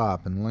had to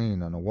stop and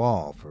lean on a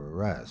wall for a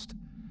rest,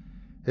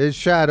 his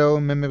shadow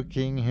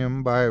mimicking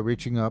him by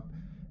reaching up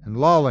and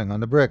lolling on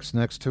the bricks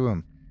next to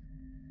him.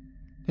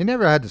 He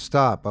never had to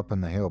stop up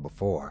on the hill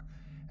before,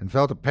 and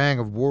felt a pang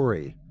of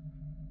worry.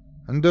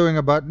 Undoing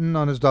a button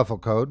on his duffel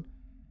coat,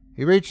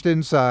 he reached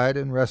inside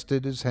and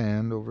rested his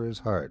hand over his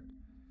heart.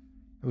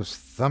 It was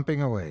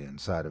thumping away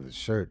inside of his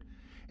shirt,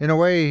 in a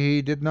way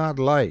he did not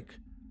like.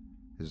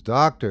 His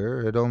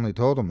doctor had only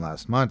told him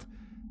last month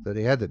that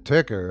he had the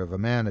ticker of a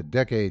man a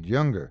decade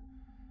younger.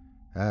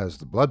 As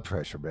the blood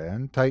pressure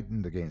band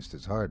tightened against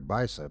his hard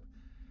bicep,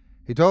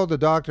 he told the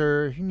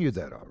doctor he knew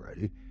that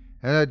already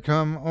and had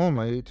come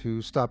only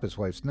to stop his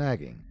wife's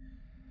nagging.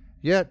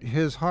 Yet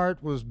his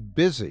heart was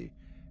busy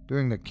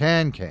doing the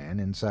can-can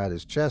inside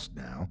his chest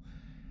now,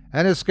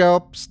 and his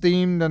scalp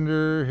steamed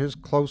under his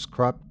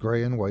close-cropped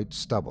gray and white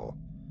stubble.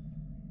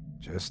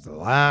 Just the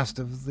last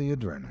of the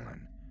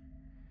adrenaline.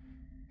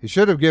 He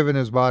should have given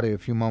his body a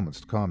few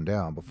moments to calm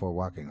down before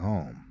walking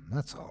home,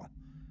 that's all.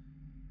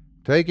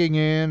 Taking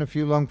in a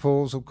few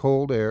lungfuls of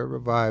cold air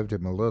revived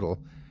him a little,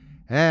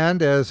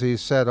 and as he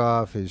set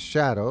off, his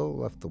shadow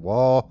left the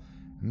wall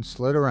and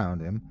slid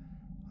around him,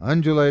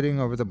 undulating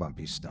over the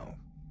bumpy snow.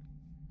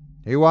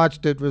 He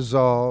watched it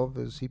resolve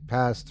as he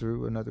passed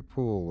through another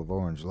pool of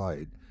orange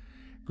light,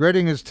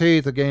 gritting his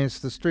teeth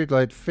against the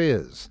streetlight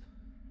fizz.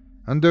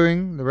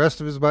 Undoing the rest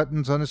of his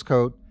buttons on his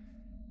coat,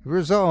 he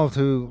resolved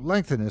to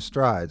lengthen his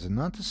strides and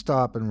not to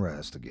stop and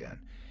rest again,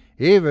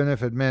 even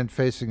if it meant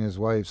facing his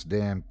wife's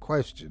damned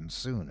questions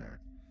sooner.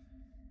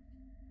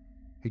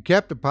 He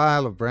kept a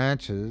pile of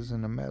branches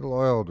and a metal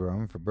oil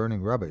drum for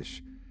burning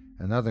rubbish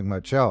and nothing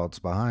much else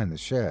behind the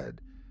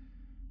shed.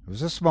 It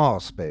was a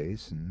small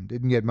space and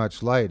didn't get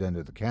much light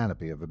under the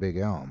canopy of a big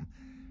elm,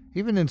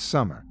 even in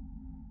summer.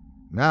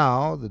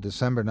 Now the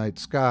December night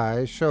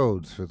sky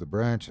showed through the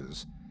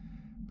branches,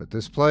 but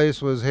this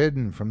place was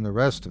hidden from the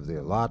rest of the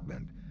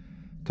allotment,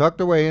 tucked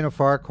away in a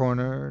far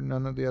corner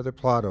none of the other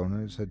plot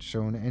owners had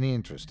shown any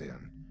interest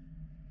in.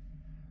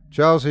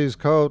 Chelsea's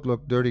coat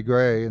looked dirty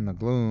gray in the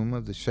gloom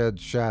of the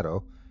shed's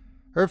shadow,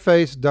 her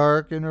face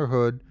dark in her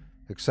hood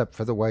except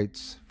for the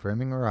whites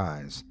framing her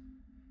eyes.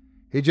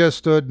 He just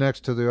stood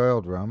next to the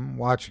oil drum,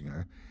 watching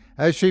her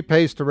as she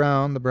paced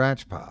around the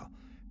branch pile,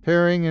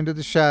 peering into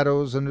the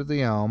shadows under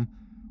the elm,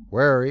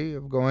 wary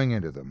of going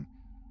into them.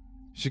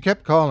 She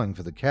kept calling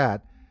for the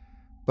cat,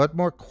 but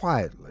more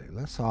quietly,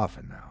 less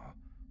often now,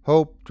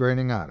 hope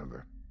draining out of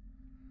her.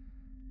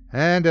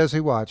 And as he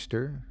watched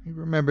her, he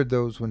remembered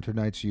those winter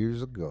nights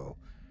years ago,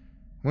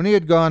 when he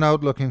had gone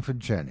out looking for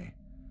Jenny,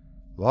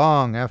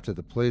 long after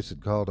the police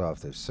had called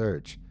off their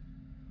search,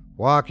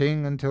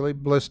 walking until he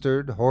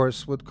blistered,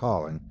 hoarse with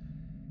calling.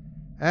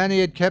 And he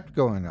had kept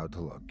going out to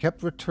look,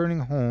 kept returning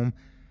home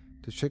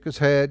to shake his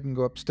head and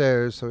go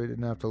upstairs so he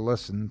didn't have to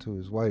listen to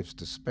his wife's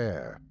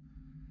despair.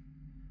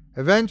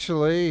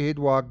 Eventually, he'd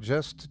walk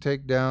just to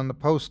take down the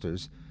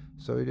posters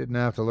so he didn't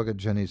have to look at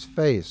Jenny's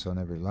face on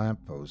every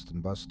lamppost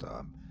and bus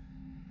stop.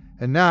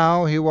 And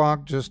now he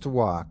walked just to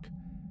walk,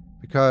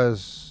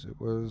 because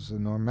it was a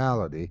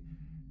normality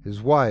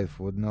his wife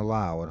wouldn't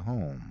allow at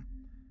home.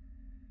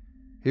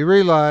 He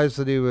realized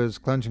that he was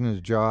clenching his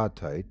jaw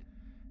tight,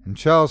 and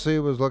Chelsea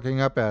was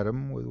looking up at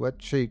him with wet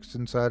cheeks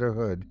inside her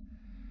hood,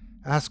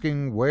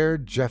 asking where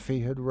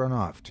Jeffy had run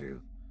off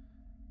to.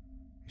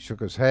 He shook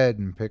his head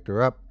and picked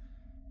her up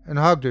and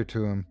hugged her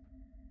to him.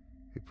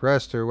 He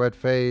pressed her wet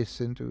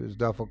face into his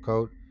duffel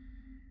coat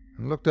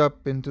and looked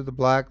up into the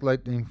black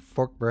lightning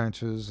forked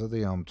branches of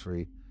the elm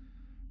tree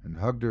and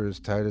hugged her as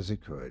tight as he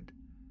could.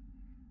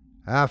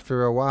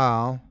 After a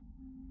while,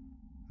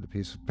 the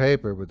piece of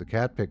paper with the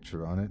cat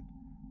picture on it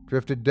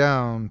drifted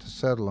down to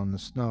settle on the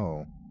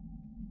snow.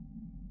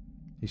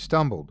 He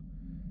stumbled,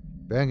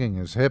 banging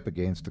his hip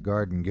against the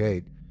garden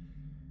gate,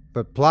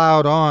 but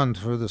plowed on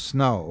through the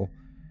snow,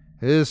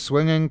 his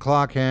swinging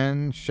clock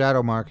hand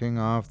shadow marking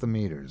off the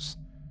meters.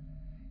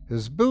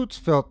 His boots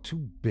felt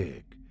too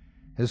big,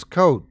 his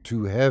coat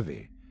too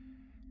heavy,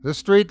 the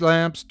street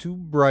lamps too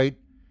bright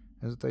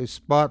as they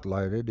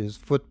spotlighted his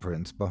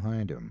footprints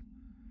behind him,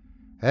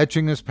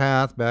 etching his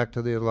path back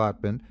to the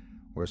allotment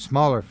where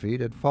smaller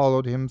feet had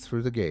followed him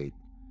through the gate.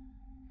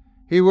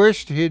 He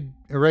wished he'd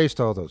erased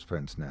all those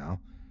prints now,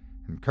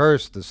 and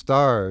cursed the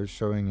stars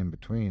showing in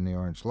between the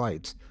orange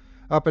lights,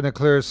 up in a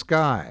clear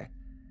sky.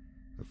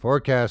 The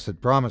forecast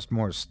had promised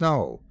more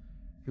snow.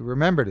 He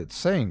remembered it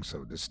saying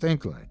so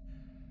distinctly,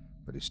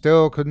 but he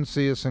still couldn't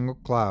see a single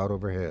cloud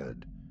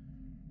overhead.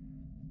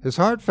 His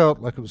heart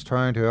felt like it was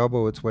trying to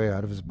elbow its way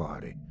out of his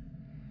body.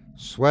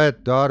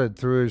 Sweat dotted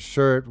through his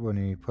shirt when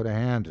he put a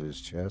hand to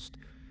his chest,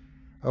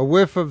 a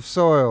whiff of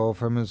soil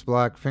from his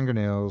black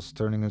fingernails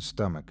turning his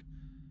stomach.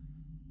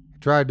 He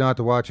tried not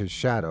to watch his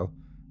shadow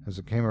as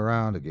it came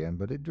around again,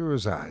 but it drew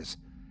his eyes,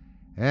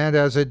 and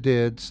as it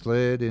did,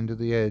 slid into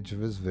the edge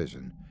of his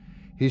vision.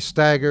 He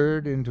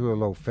staggered into a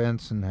low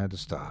fence and had to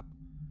stop.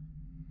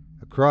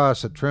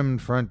 Across a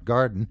trimmed front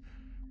garden,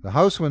 the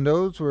house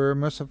windows were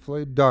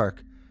mercifully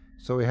dark,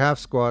 so he half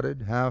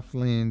squatted, half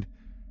leaned,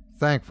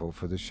 thankful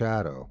for the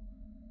shadow.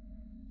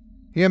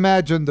 He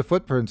imagined the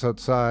footprints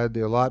outside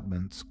the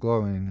allotments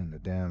glowing in the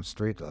damn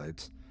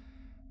streetlights,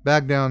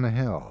 back down the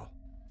hill.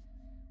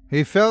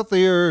 He felt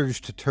the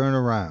urge to turn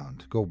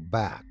around, to go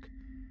back.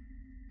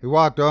 He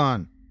walked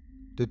on,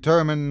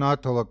 determined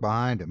not to look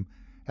behind him,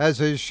 as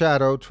his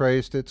shadow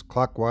traced its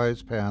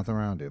clockwise path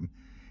around him,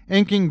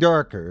 inking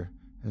darker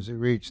as he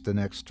reached the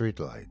next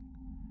streetlight.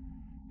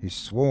 He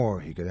swore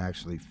he could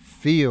actually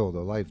feel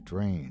the life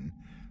drain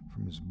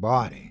from his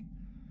body,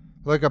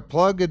 like a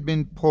plug had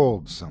been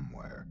pulled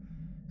somewhere,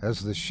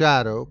 as the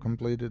shadow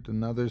completed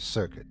another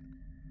circuit.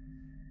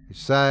 He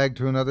sagged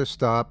to another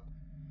stop,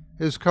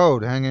 his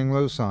coat hanging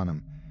loose on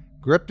him,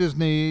 gripped his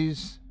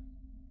knees,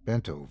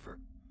 bent over.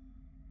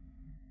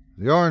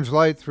 The orange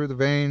light threw the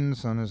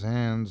veins on his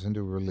hands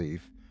into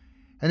relief,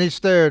 and he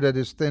stared at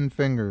his thin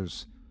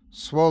fingers,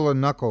 swollen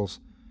knuckles,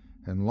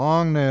 and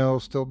long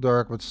nails still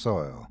dark with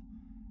soil.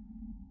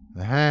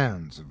 The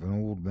hands of an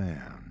old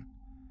man.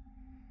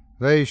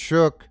 They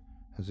shook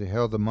as he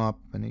held them up,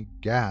 and he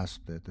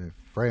gasped at their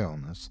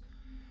frailness,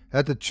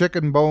 at the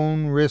chicken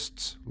bone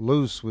wrists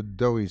loose with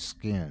doughy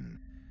skin.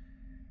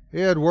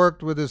 He had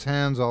worked with his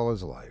hands all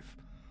his life,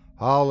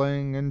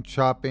 hauling and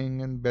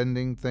chopping and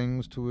bending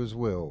things to his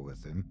will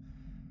with him.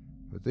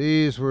 But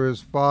these were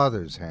his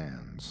father's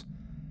hands,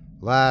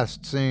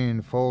 last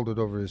seen folded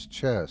over his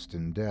chest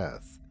in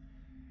death.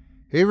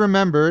 He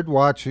remembered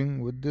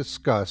watching with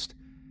disgust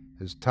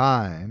as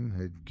time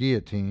had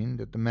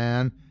guillotined at the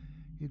man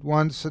he'd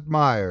once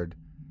admired,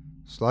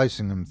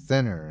 slicing him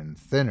thinner and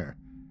thinner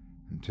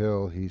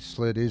until he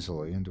slid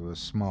easily into a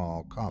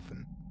small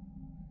coffin.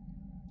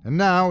 And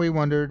now he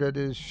wondered at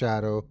his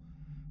shadow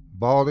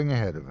balding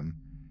ahead of him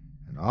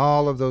and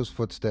all of those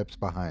footsteps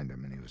behind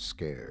him, and he was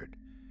scared.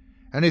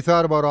 And he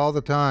thought about all the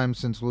time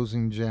since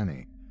losing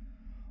Jenny.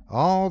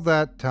 All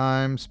that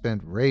time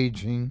spent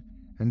raging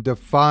and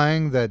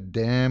defying that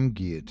damn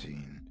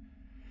guillotine.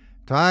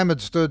 Time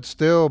had stood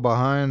still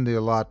behind the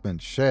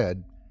allotment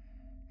shed.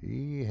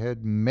 He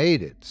had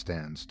made it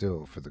stand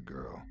still for the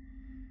girl.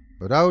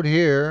 But out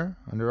here,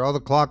 under all the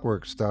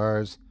clockwork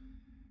stars,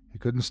 he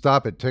couldn't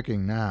stop it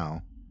ticking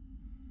now.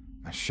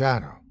 A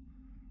shadow,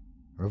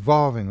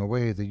 revolving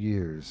away the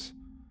years.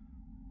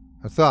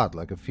 A thought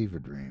like a fever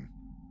dream.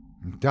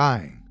 I'm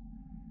dying,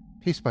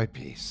 piece by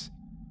piece.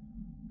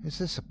 Is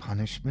this a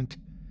punishment?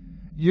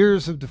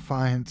 Years of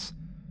defiance,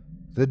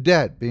 the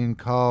debt being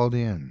called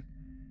in.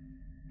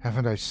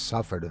 Haven't I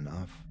suffered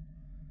enough?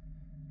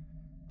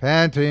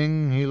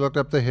 Panting, he looked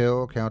up the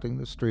hill, counting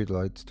the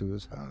streetlights to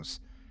his house.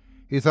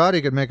 He thought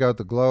he could make out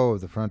the glow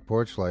of the front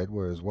porch light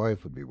where his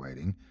wife would be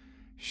waiting,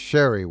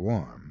 sherry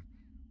warm.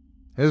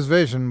 His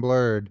vision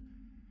blurred.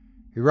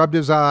 He rubbed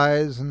his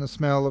eyes, and the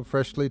smell of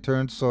freshly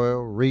turned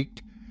soil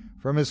reeked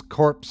from his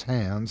corpse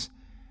hands,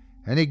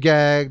 and he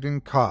gagged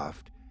and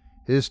coughed,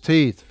 his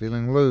teeth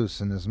feeling loose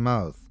in his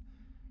mouth,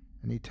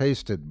 and he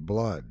tasted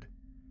blood.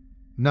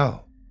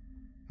 No,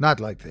 not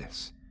like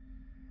this.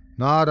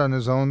 Not on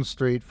his own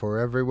street for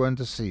everyone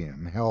to see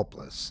him,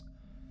 helpless.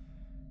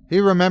 He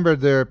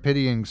remembered their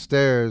pitying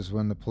stares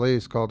when the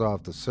police called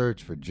off the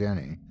search for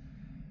Jenny,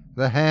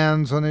 the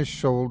hands on his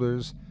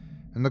shoulders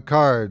and the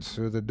cards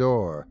through the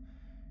door,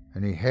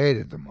 and he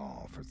hated them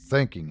all for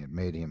thinking it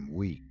made him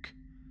weak.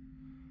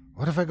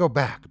 What if I go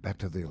back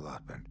to the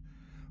allotment,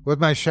 with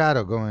my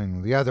shadow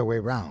going the other way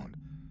round?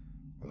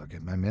 Will I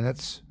get my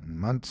minutes and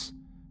months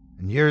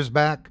and years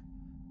back?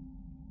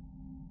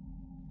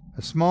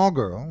 A small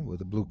girl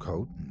with a blue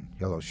coat and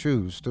yellow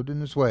shoes stood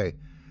in his way,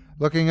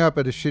 looking up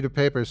at a sheet of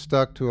paper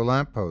stuck to a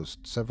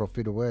lamppost several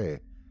feet away.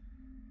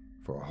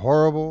 For a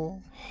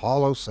horrible,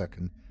 hollow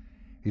second,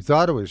 he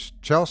thought it was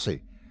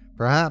Chelsea,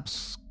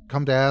 perhaps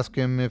come to ask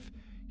him if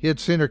he had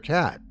seen her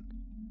cat.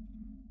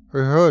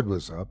 Her hood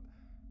was up,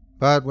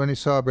 but when he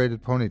saw a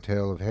braided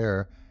ponytail of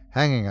hair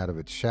hanging out of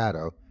its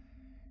shadow,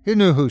 he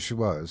knew who she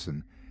was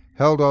and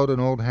held out an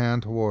old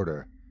hand toward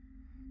her.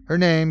 Her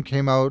name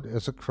came out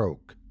as a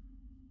croak.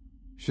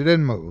 She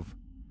didn't move,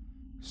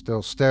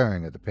 still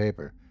staring at the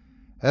paper,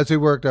 as he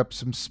worked up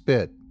some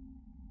spit.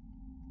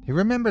 He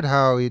remembered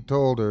how he'd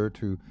told her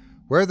to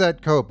wear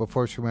that coat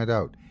before she went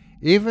out,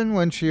 even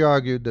when she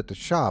argued that the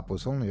shop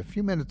was only a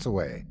few minutes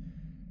away.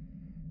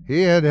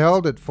 He had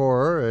held it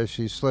for her as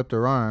she slipped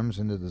her arms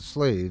into the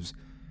sleeves,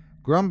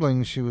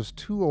 grumbling she was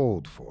too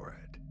old for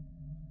it.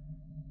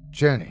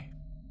 Jenny.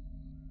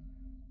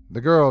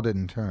 The girl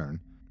didn't turn,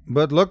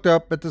 but looked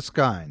up at the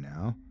sky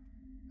now,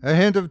 a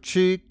hint of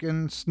cheek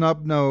and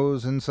snub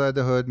nose inside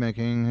the hood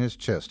making his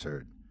chest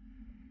hurt.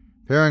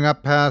 Peering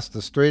up past the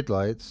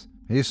streetlights,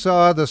 he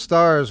saw the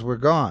stars were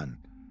gone,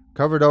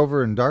 covered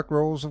over in dark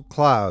rolls of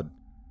cloud.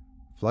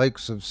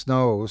 Flakes of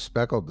snow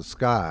speckled the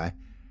sky,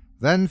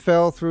 then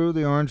fell through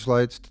the orange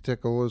lights to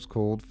tickle his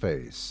cold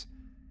face.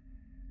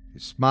 He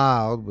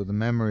smiled with the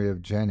memory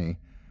of Jenny,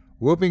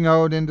 whooping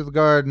out into the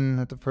garden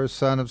at the first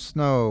sign of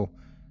snow,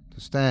 to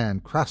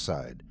stand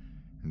cross-eyed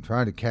and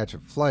try to catch a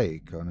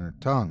flake on her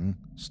tongue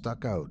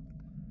stuck out.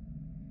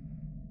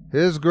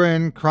 His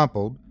grin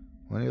crumpled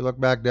when he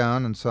looked back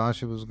down and saw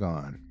she was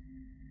gone.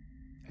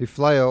 He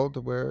flailed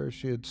to where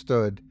she had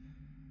stood,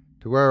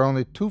 to where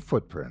only 2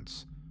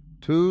 footprints,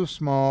 2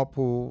 small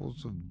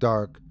pools of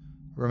dark,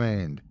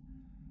 remained.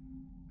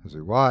 As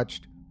he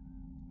watched,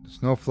 the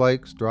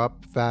snowflakes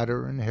dropped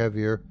fatter and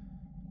heavier,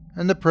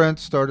 and the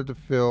prints started to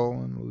fill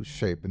and lose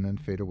shape and then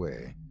fade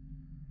away.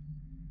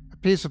 A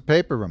piece of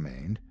paper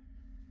remained,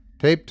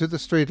 taped to the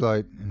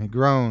streetlight, and he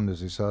groaned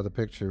as he saw the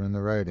picture and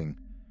the writing.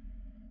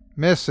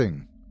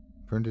 Missing,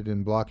 printed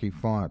in blocky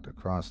font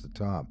across the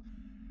top,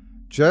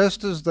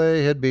 just as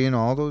they had been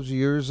all those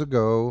years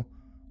ago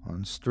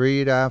on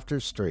street after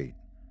street.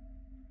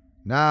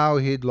 Now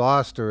he'd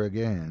lost her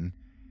again,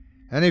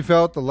 and he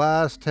felt the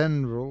last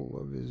tendril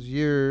of his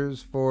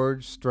years'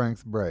 forged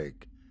strength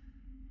break.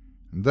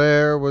 And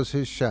there was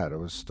his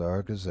shadow as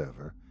stark as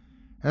ever,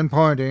 and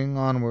pointing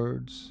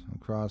onwards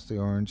across the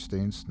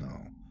orange-stained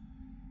snow.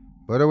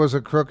 But it was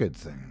a crooked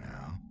thing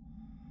now,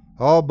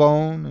 all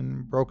bone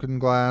and broken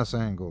glass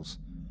angles.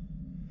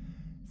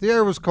 The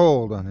air was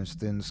cold on his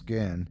thin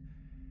skin,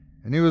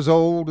 and he was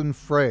old and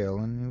frail,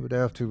 and he would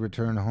have to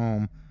return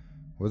home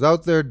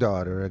without their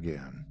daughter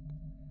again.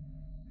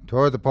 He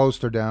tore the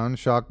poster down,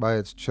 shocked by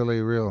its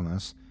chilly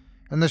realness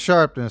and the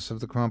sharpness of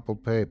the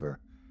crumpled paper.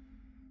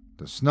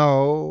 The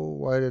snow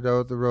whited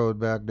out the road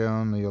back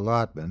down the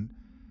allotment,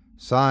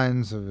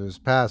 signs of his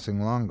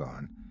passing long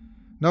gone,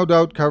 no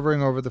doubt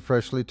covering over the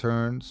freshly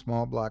turned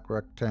small black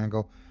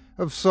rectangle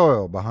of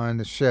soil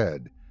behind the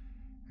shed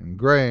and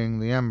graying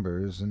the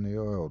embers in the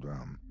oil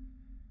drum.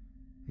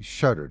 He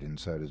shuddered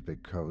inside his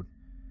big coat,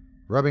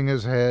 rubbing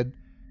his head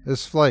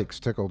as flakes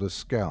tickled his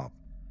scalp.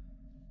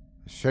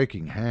 His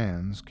shaking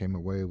hands came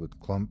away with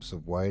clumps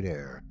of white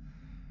hair,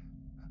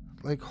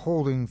 like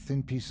holding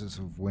thin pieces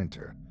of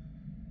winter,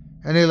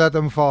 and he let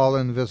them fall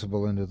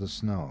invisible into the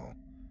snow.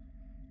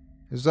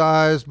 His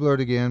eyes blurred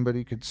again, but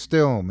he could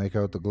still make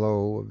out the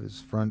glow of his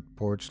front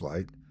porch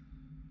light.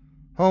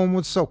 Home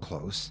was so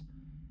close.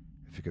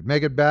 If he could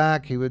make it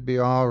back, he would be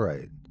all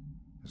right.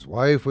 His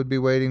wife would be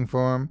waiting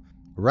for him,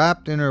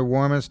 wrapped in her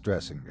warmest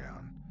dressing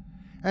gown,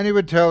 and he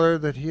would tell her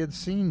that he had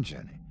seen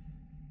Jenny,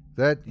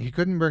 that he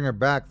couldn't bring her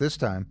back this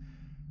time,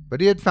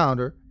 but he had found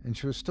her, and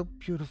she was still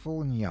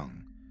beautiful and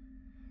young.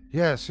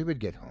 Yes, he would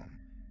get home,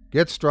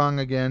 get strong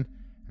again,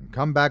 and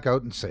come back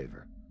out and save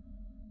her.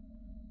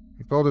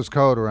 He pulled his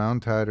coat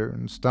around tighter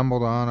and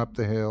stumbled on up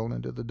the hill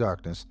into the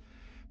darkness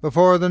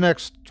before the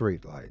next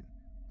street light,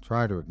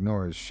 trying to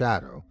ignore his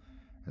shadow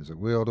as it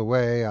wheeled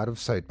away out of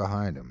sight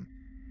behind him.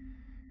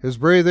 His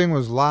breathing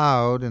was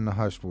loud in the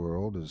hushed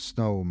world as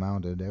snow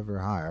mounted ever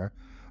higher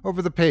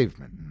over the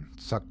pavement and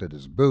sucked at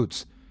his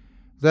boots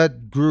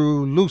that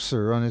grew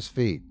looser on his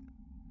feet.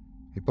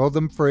 He pulled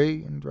them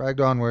free and dragged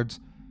onwards,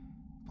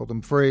 pulled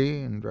them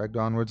free and dragged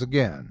onwards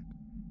again,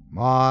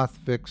 moth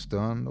fixed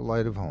on the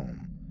light of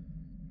home.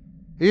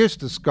 He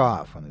used to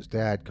scoff when his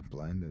dad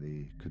complained that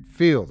he could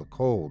feel the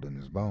cold in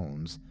his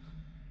bones.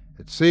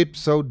 It seeped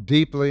so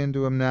deeply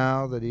into him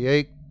now that he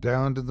ached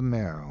down to the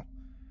marrow.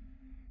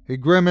 He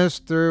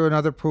grimaced through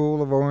another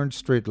pool of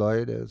orange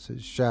streetlight as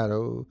his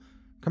shadow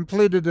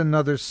completed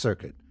another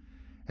circuit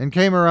and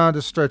came around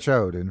to stretch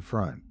out in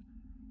front.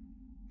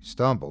 He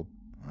stumbled,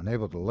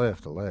 unable to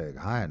lift a leg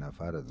high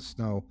enough out of the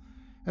snow,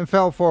 and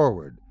fell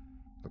forward,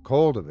 the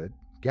cold of it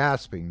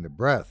gasping the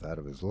breath out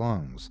of his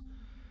lungs.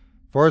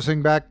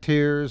 Forcing back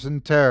tears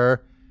and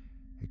terror,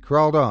 he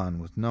crawled on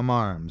with numb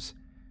arms,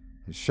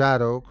 his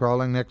shadow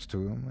crawling next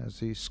to him as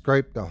he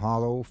scraped a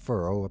hollow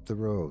furrow up the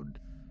road.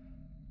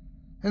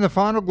 In the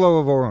final glow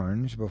of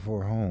orange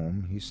before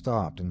home, he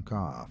stopped and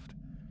coughed.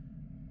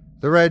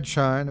 The red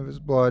shine of his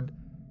blood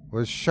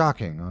was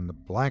shocking on the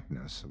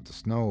blankness of the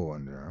snow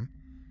under him.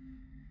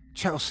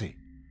 Chelsea,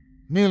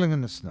 kneeling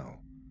in the snow,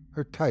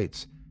 her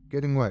tights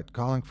getting wet,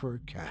 calling for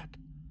her cat.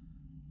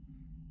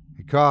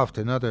 He coughed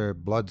another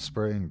blood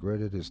spray and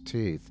gritted his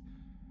teeth.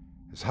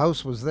 His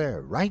house was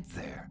there, right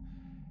there.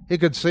 He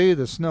could see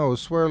the snow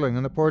swirling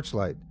in the porch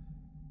light.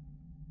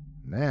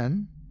 And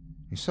then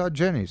he saw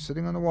Jenny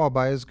sitting on the wall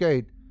by his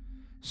gate,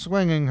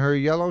 swinging her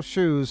yellow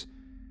shoes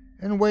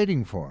and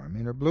waiting for him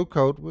in her blue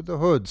coat with the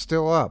hood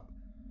still up.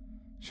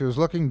 She was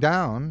looking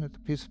down at the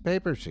piece of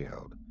paper she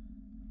held.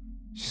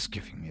 She's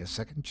giving me a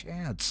second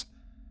chance.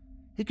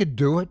 He could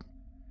do it.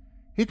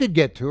 He could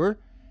get to her,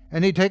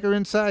 and he'd take her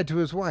inside to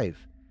his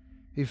wife.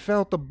 He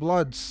felt the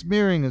blood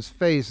smearing his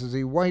face as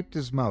he wiped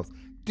his mouth,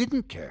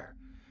 didn't care,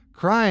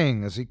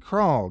 crying as he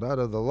crawled out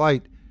of the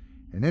light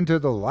and into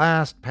the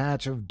last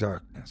patch of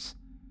darkness.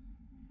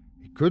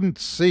 He couldn't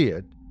see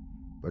it,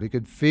 but he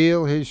could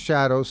feel his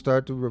shadow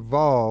start to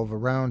revolve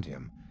around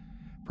him,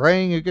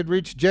 praying he could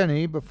reach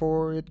Jenny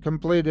before it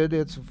completed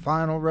its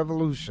final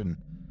revolution.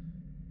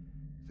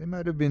 They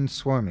might have been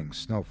swarming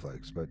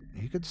snowflakes, but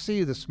he could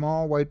see the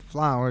small white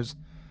flowers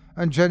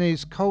on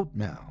Jenny's coat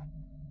now.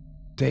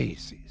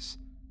 Daisies.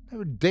 They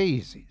were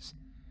daisies.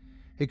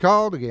 He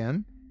called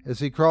again as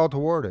he crawled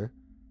toward her.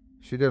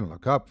 She didn't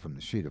look up from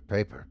the sheet of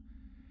paper.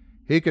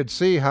 He could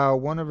see how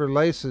one of her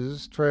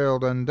laces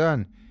trailed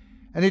undone,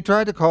 and he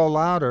tried to call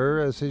louder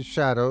as his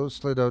shadow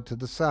slid out to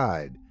the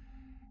side,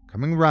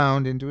 coming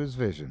round into his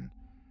vision.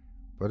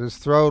 But his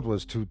throat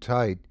was too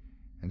tight,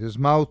 and his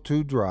mouth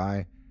too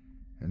dry,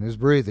 and his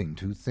breathing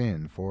too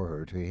thin for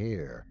her to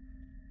hear.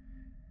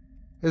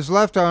 His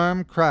left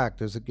arm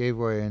cracked as it gave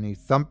way, and he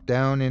thumped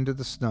down into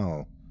the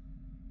snow.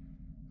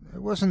 There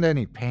wasn't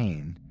any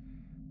pain,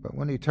 but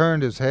when he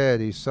turned his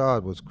head, he saw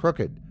it was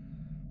crooked,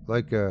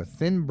 like a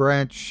thin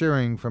branch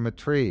shearing from a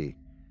tree.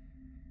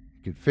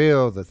 He could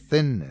feel the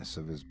thinness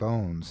of his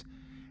bones,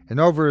 and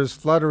over his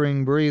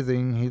fluttering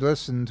breathing he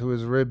listened to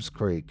his ribs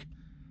creak.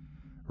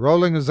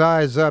 Rolling his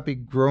eyes up, he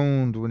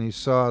groaned when he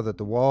saw that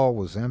the wall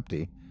was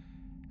empty,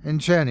 and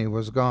Jenny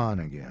was gone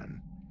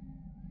again.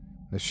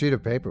 The sheet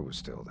of paper was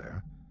still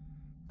there,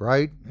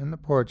 bright in the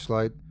porch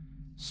light,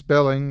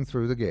 spilling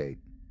through the gate.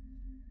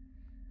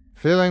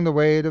 Feeling the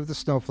weight of the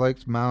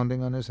snowflakes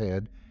mounding on his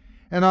head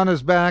and on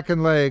his back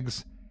and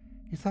legs,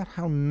 he thought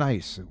how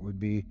nice it would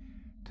be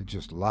to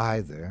just lie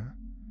there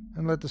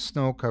and let the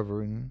snow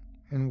cover him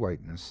in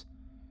whiteness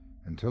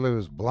until he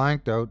was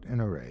blanked out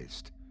and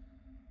erased,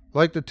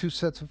 like the 2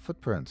 sets of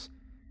footprints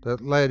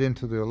that led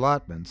into the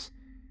allotments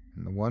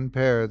and the 1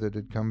 pair that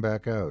had come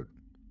back out.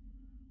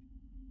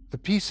 The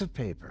piece of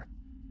paper.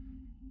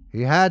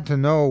 He had to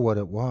know what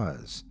it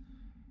was.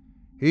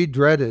 He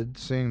dreaded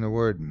seeing the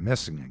word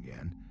missing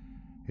again.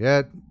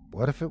 Yet,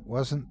 what if it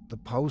wasn't the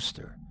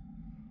poster?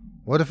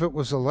 What if it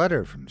was a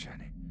letter from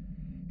Jenny?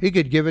 He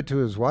could give it to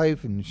his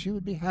wife and she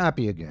would be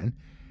happy again,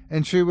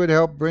 and she would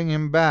help bring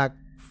him back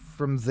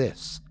from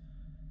this.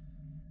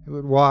 It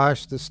would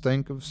wash the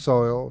stink of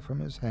soil from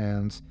his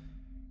hands,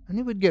 and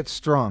he would get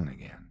strong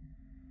again.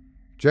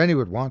 Jenny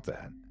would want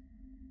that.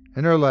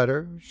 In her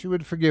letter, she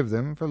would forgive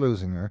them for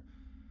losing her,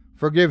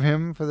 forgive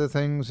him for the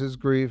things his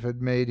grief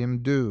had made him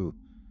do,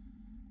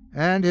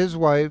 and his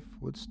wife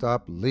would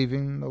stop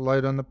leaving the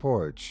light on the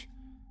porch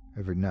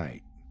every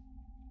night.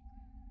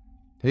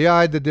 He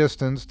eyed the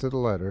distance to the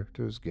letter,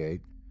 to his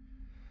gate.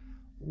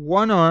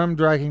 1 arm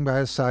dragging by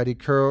his side, he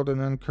curled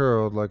and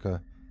uncurled like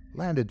a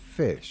landed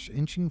fish,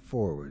 inching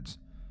forwards.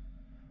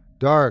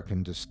 Dark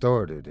and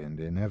distorted and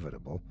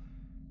inevitable,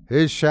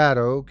 his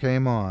shadow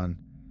came on.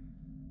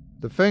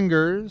 The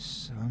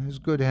fingers on his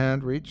good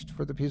hand reached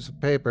for the piece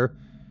of paper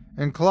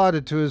and clawed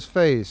it to his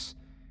face,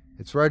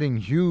 its writing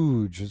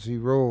huge as he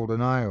rolled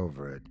an eye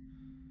over it.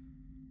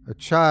 A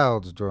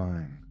child's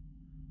drawing,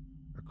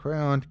 a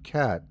crayoned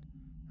cat,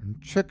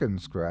 and chicken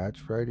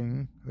scratch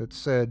writing that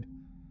said,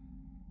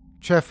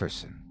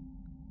 Jefferson.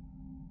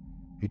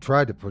 He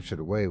tried to push it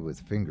away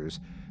with fingers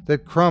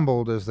that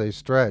crumbled as they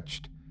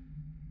stretched.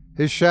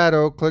 His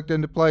shadow clicked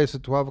into place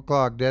at 12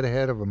 o'clock, dead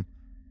ahead of him.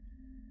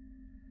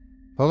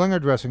 Pulling her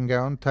dressing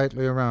gown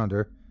tightly around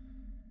her,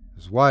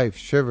 his wife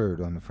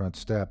shivered on the front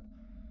step,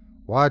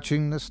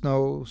 watching the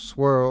snow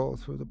swirl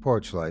through the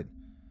porch light.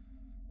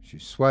 She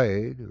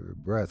swayed, her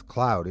breath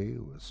cloudy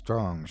with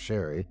strong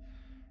sherry,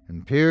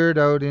 and peered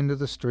out into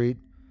the street,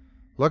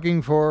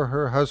 looking for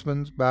her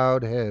husband's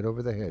bowed head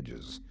over the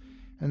hedges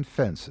and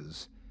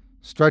fences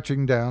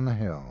stretching down the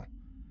hill.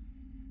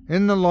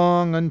 In the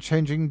long,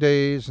 unchanging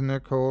days in their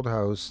cold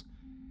house,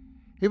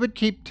 he would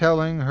keep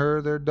telling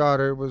her their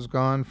daughter was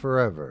gone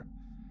forever.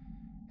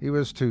 He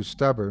was too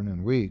stubborn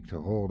and weak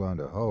to hold on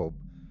to hope.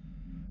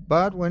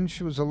 But when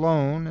she was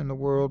alone in the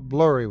world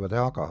blurry with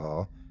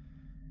alcohol,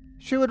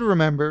 she would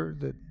remember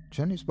that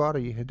Jenny's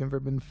body had never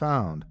been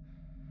found.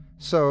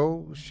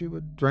 So she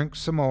would drink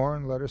some more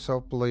and let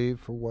herself believe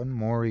for 1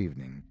 more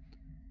evening.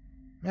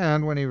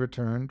 And when he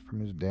returned from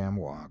his damn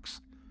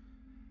walks,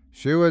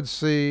 she would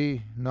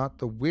see not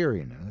the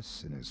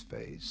weariness in his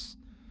face,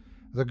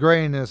 the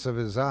grayness of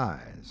his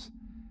eyes,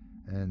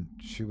 and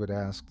she would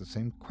ask the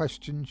same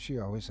question she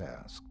always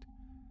asked.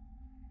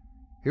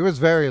 It was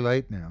very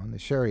late now, and the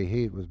sherry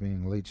heat was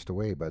being leached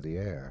away by the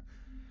air.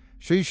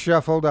 She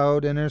shuffled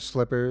out in her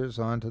slippers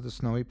onto the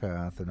snowy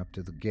path and up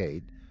to the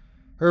gate,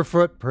 her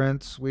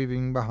footprints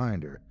weaving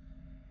behind her.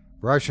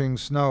 Brushing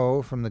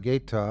snow from the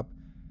gate top,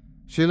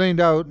 she leaned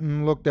out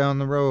and looked down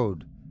the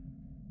road.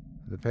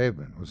 The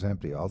pavement was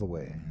empty all the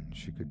way, and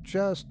she could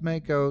just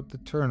make out the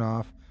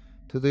turnoff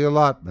to the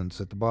allotments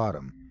at the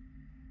bottom.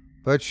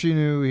 But she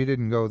knew he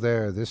didn't go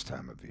there this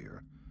time of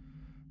year.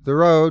 The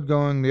road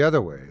going the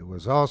other way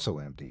was also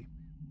empty.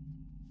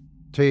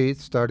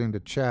 Teeth starting to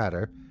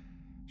chatter,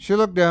 she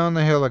looked down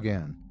the hill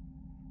again.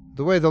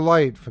 The way the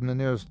light from the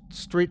nearest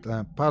street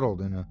lamp puddled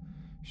in a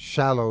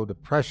shallow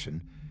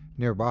depression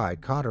nearby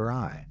caught her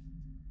eye.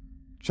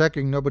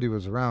 Checking nobody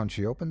was around,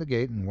 she opened the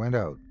gate and went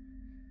out.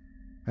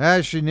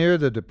 As she neared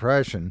the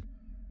depression,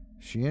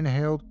 she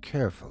inhaled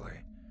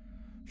carefully,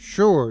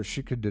 sure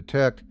she could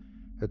detect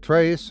a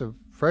trace of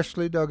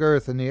freshly dug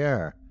earth in the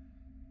air.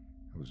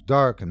 It was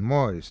dark and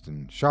moist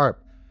and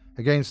sharp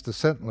against the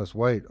scentless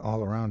white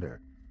all around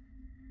her.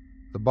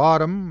 The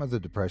bottom of the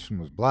depression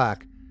was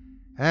black,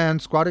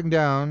 and squatting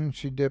down,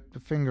 she dipped a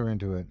finger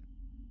into it.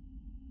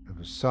 It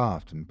was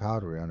soft and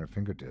powdery on her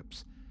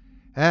fingertips,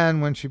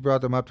 and when she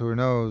brought them up to her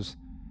nose,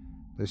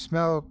 they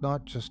smelled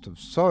not just of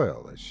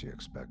soil, as she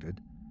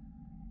expected,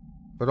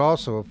 but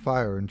also of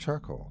fire and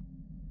charcoal.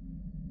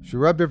 She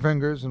rubbed her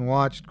fingers and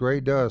watched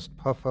gray dust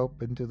puff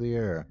up into the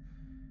air,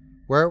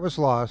 where it was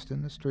lost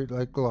in the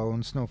streetlight glow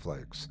and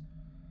snowflakes.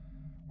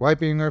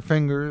 Wiping her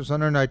fingers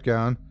on her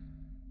nightgown,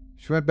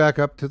 she went back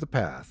up to the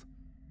path.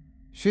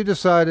 She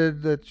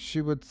decided that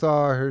she would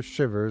thaw her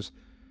shivers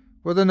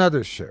with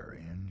another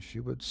sherry, and she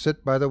would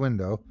sit by the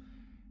window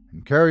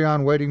and carry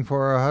on waiting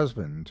for her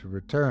husband to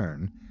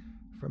return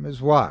from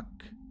his walk.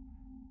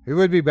 He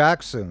would be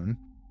back soon,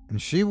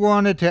 and she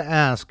wanted to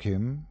ask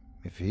him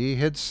if he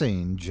had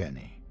seen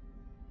Jenny.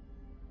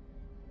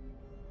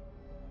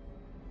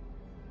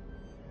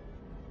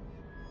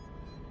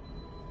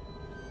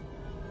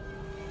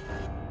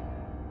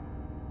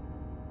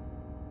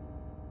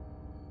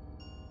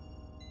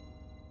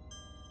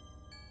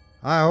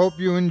 I hope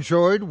you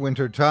enjoyed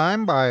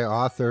Wintertime by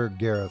author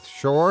Gareth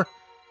Shore.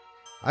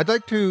 I'd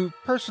like to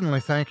personally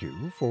thank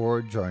you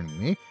for joining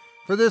me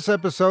for this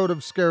episode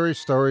of Scary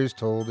Stories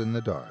Told in the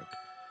Dark.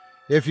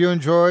 If you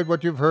enjoyed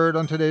what you've heard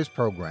on today's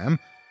program,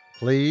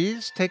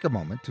 please take a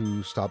moment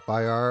to stop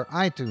by our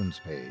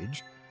iTunes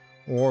page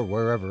or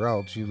wherever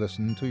else you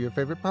listen to your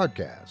favorite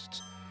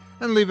podcasts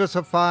and leave us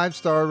a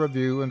 5-star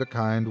review and a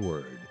kind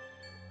word.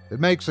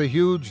 It makes a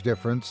huge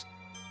difference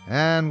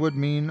and would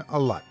mean a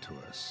lot to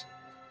us.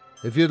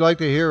 If you'd like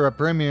to hear a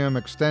premium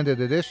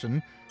extended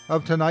edition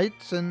of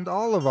tonight's and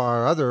all of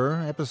our other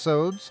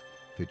episodes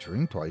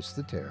featuring Twice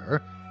the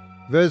Terror,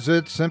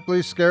 visit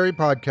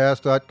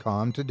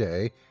simplyscarypodcast.com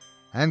today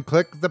and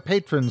click the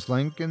Patrons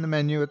link in the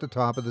menu at the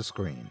top of the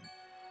screen.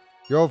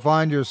 You'll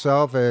find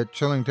yourself at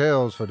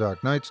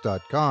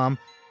chillingtalesfordarknights.com,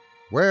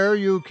 where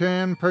you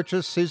can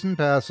purchase season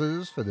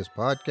passes for this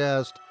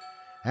podcast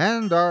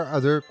and our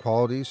other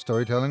quality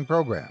storytelling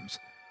programs,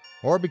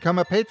 or become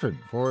a patron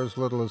for as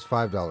little as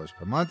 $5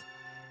 per month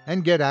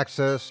and get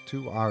access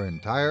to our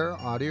entire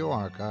audio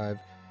archive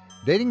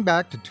dating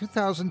back to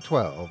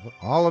 2012,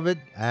 all of it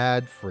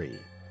ad-free.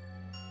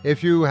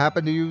 If you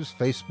happen to use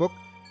Facebook,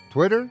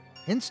 Twitter,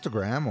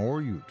 Instagram,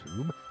 or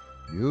YouTube,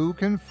 you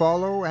can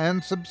follow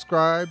and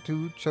subscribe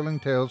to Chilling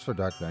Tales for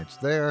Dark Nights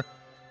there,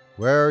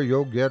 where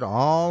you'll get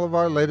all of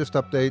our latest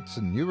updates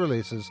and new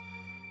releases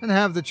and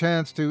have the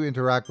chance to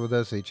interact with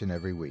us each and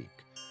every week.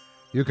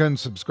 You can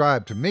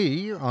subscribe to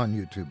me on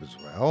YouTube as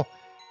well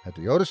at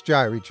the Otis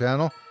Gyrie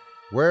channel,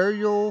 where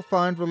you'll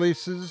find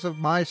releases of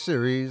my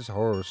series,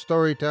 Horror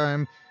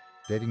Storytime,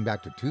 dating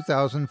back to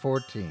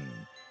 2014.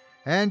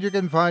 And you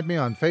can find me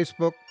on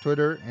Facebook,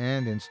 Twitter,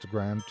 and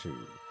Instagram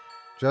too.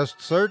 Just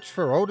search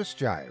for Otis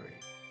Gyrie.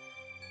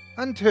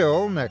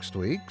 Until next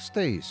week,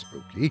 stay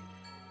spooky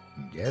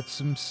and get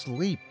some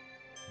sleep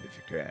if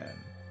you can.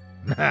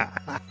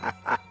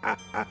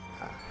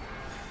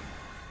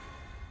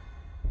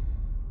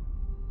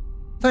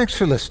 Thanks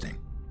for listening.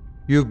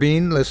 You've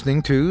been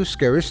listening to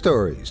Scary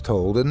Stories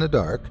Told in the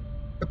Dark,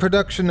 a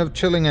production of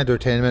Chilling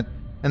Entertainment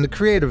and the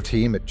creative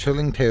team at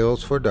Chilling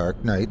Tales for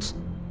Dark Nights,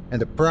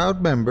 and a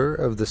proud member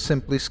of the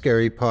Simply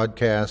Scary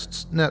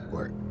Podcasts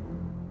network.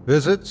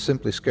 Visit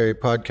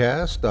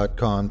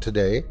simplyscarypodcast.com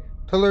today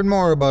to learn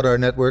more about our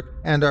network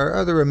and our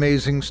other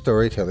amazing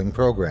storytelling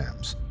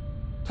programs.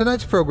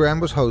 Tonight's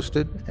program was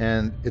hosted,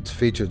 and its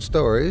featured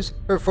stories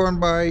performed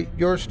by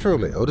yours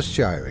truly, Otis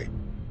Gyrie.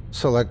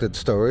 Selected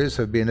stories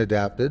have been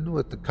adapted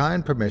with the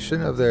kind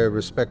permission of their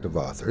respective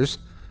authors.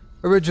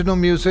 Original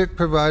music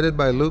provided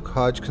by Luke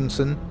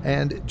Hodgkinson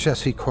and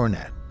Jesse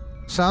Cornett.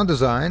 Sound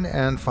design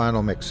and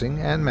final mixing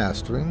and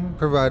mastering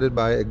provided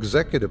by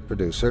executive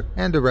producer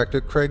and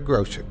director Craig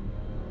Groshek.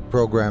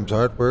 Program's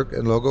artwork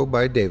and logo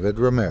by David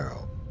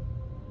Romero.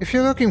 If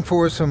you're looking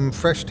for some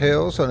fresh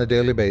tales on a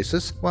daily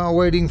basis while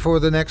waiting for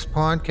the next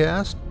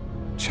podcast,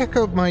 check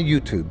out my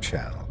YouTube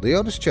channel, the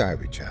Otis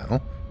Gyrie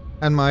channel,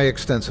 and my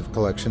extensive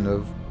collection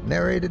of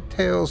narrated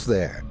tales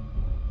there.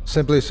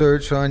 Simply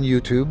search on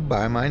YouTube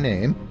by my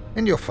name,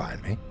 and you'll find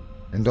me.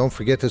 And don't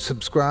forget to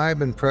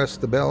subscribe and press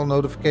the bell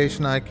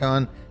notification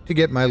icon to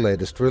get my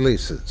latest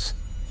releases.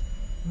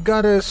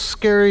 Got a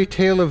scary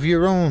tale of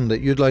your own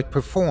that you'd like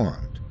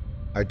performed?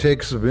 I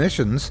take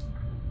submissions.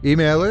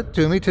 Email it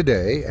to me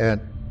today at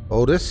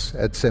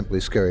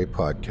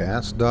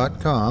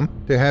otis@simplyscarypodcast.com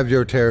to have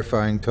your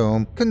terrifying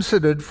tome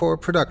considered for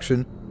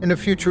production in a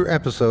future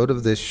episode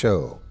of this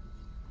show.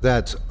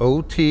 That's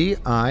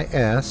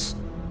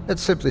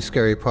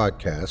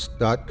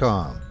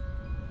otis@simplyscarypodcast.com.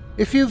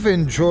 If you've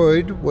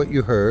enjoyed what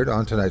you heard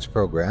on tonight's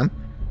program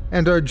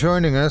and are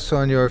joining us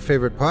on your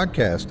favorite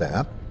podcast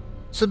app,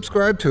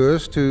 subscribe to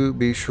us to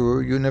be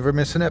sure you never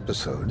miss an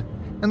episode,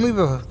 and leave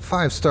a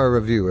 5-star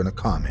review and a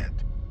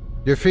comment.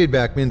 Your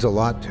feedback means a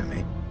lot to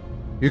me.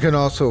 You can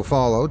also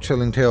follow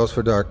Chilling Tales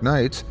for Dark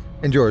Nights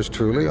and yours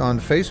truly on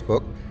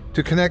Facebook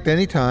to connect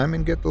anytime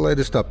and get the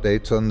latest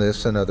updates on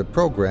this and other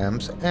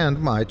programs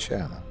and my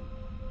channel.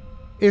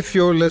 If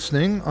you're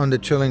listening on the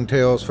Chilling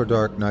Tales for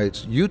Dark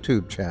Nights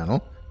YouTube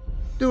channel,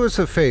 do us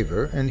a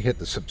favor and hit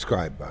the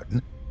subscribe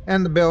button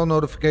and the bell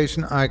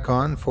notification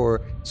icon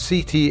for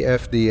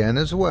CTFDN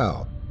as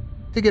well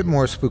to get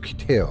more spooky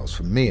tales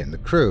from me and the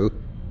crew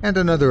and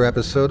another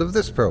episode of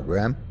this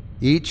program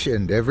each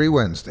and every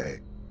Wednesday.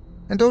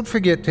 And don't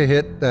forget to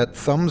hit that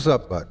thumbs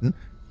up button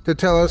to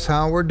tell us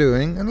how we're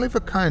doing and leave a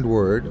kind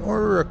word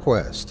or a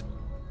request.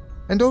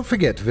 And don't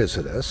forget to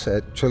visit us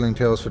at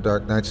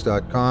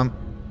chillingtalesfordarknights.com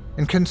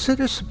and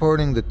consider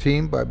supporting the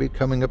team by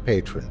becoming a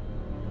patron.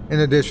 In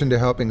addition to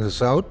helping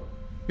us out,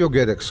 you'll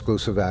get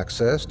exclusive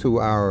access to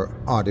our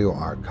audio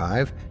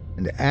archive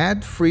and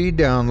ad-free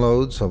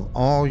downloads of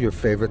all your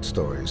favorite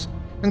stories,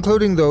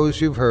 including those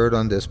you've heard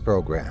on this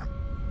program.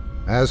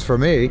 As for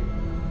me,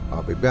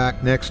 I'll be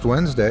back next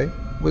Wednesday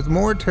with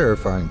more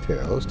terrifying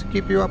tales to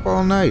keep you up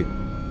all night.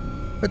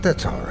 But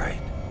that's all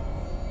right.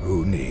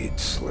 Who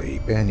needs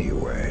sleep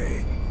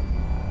anyway?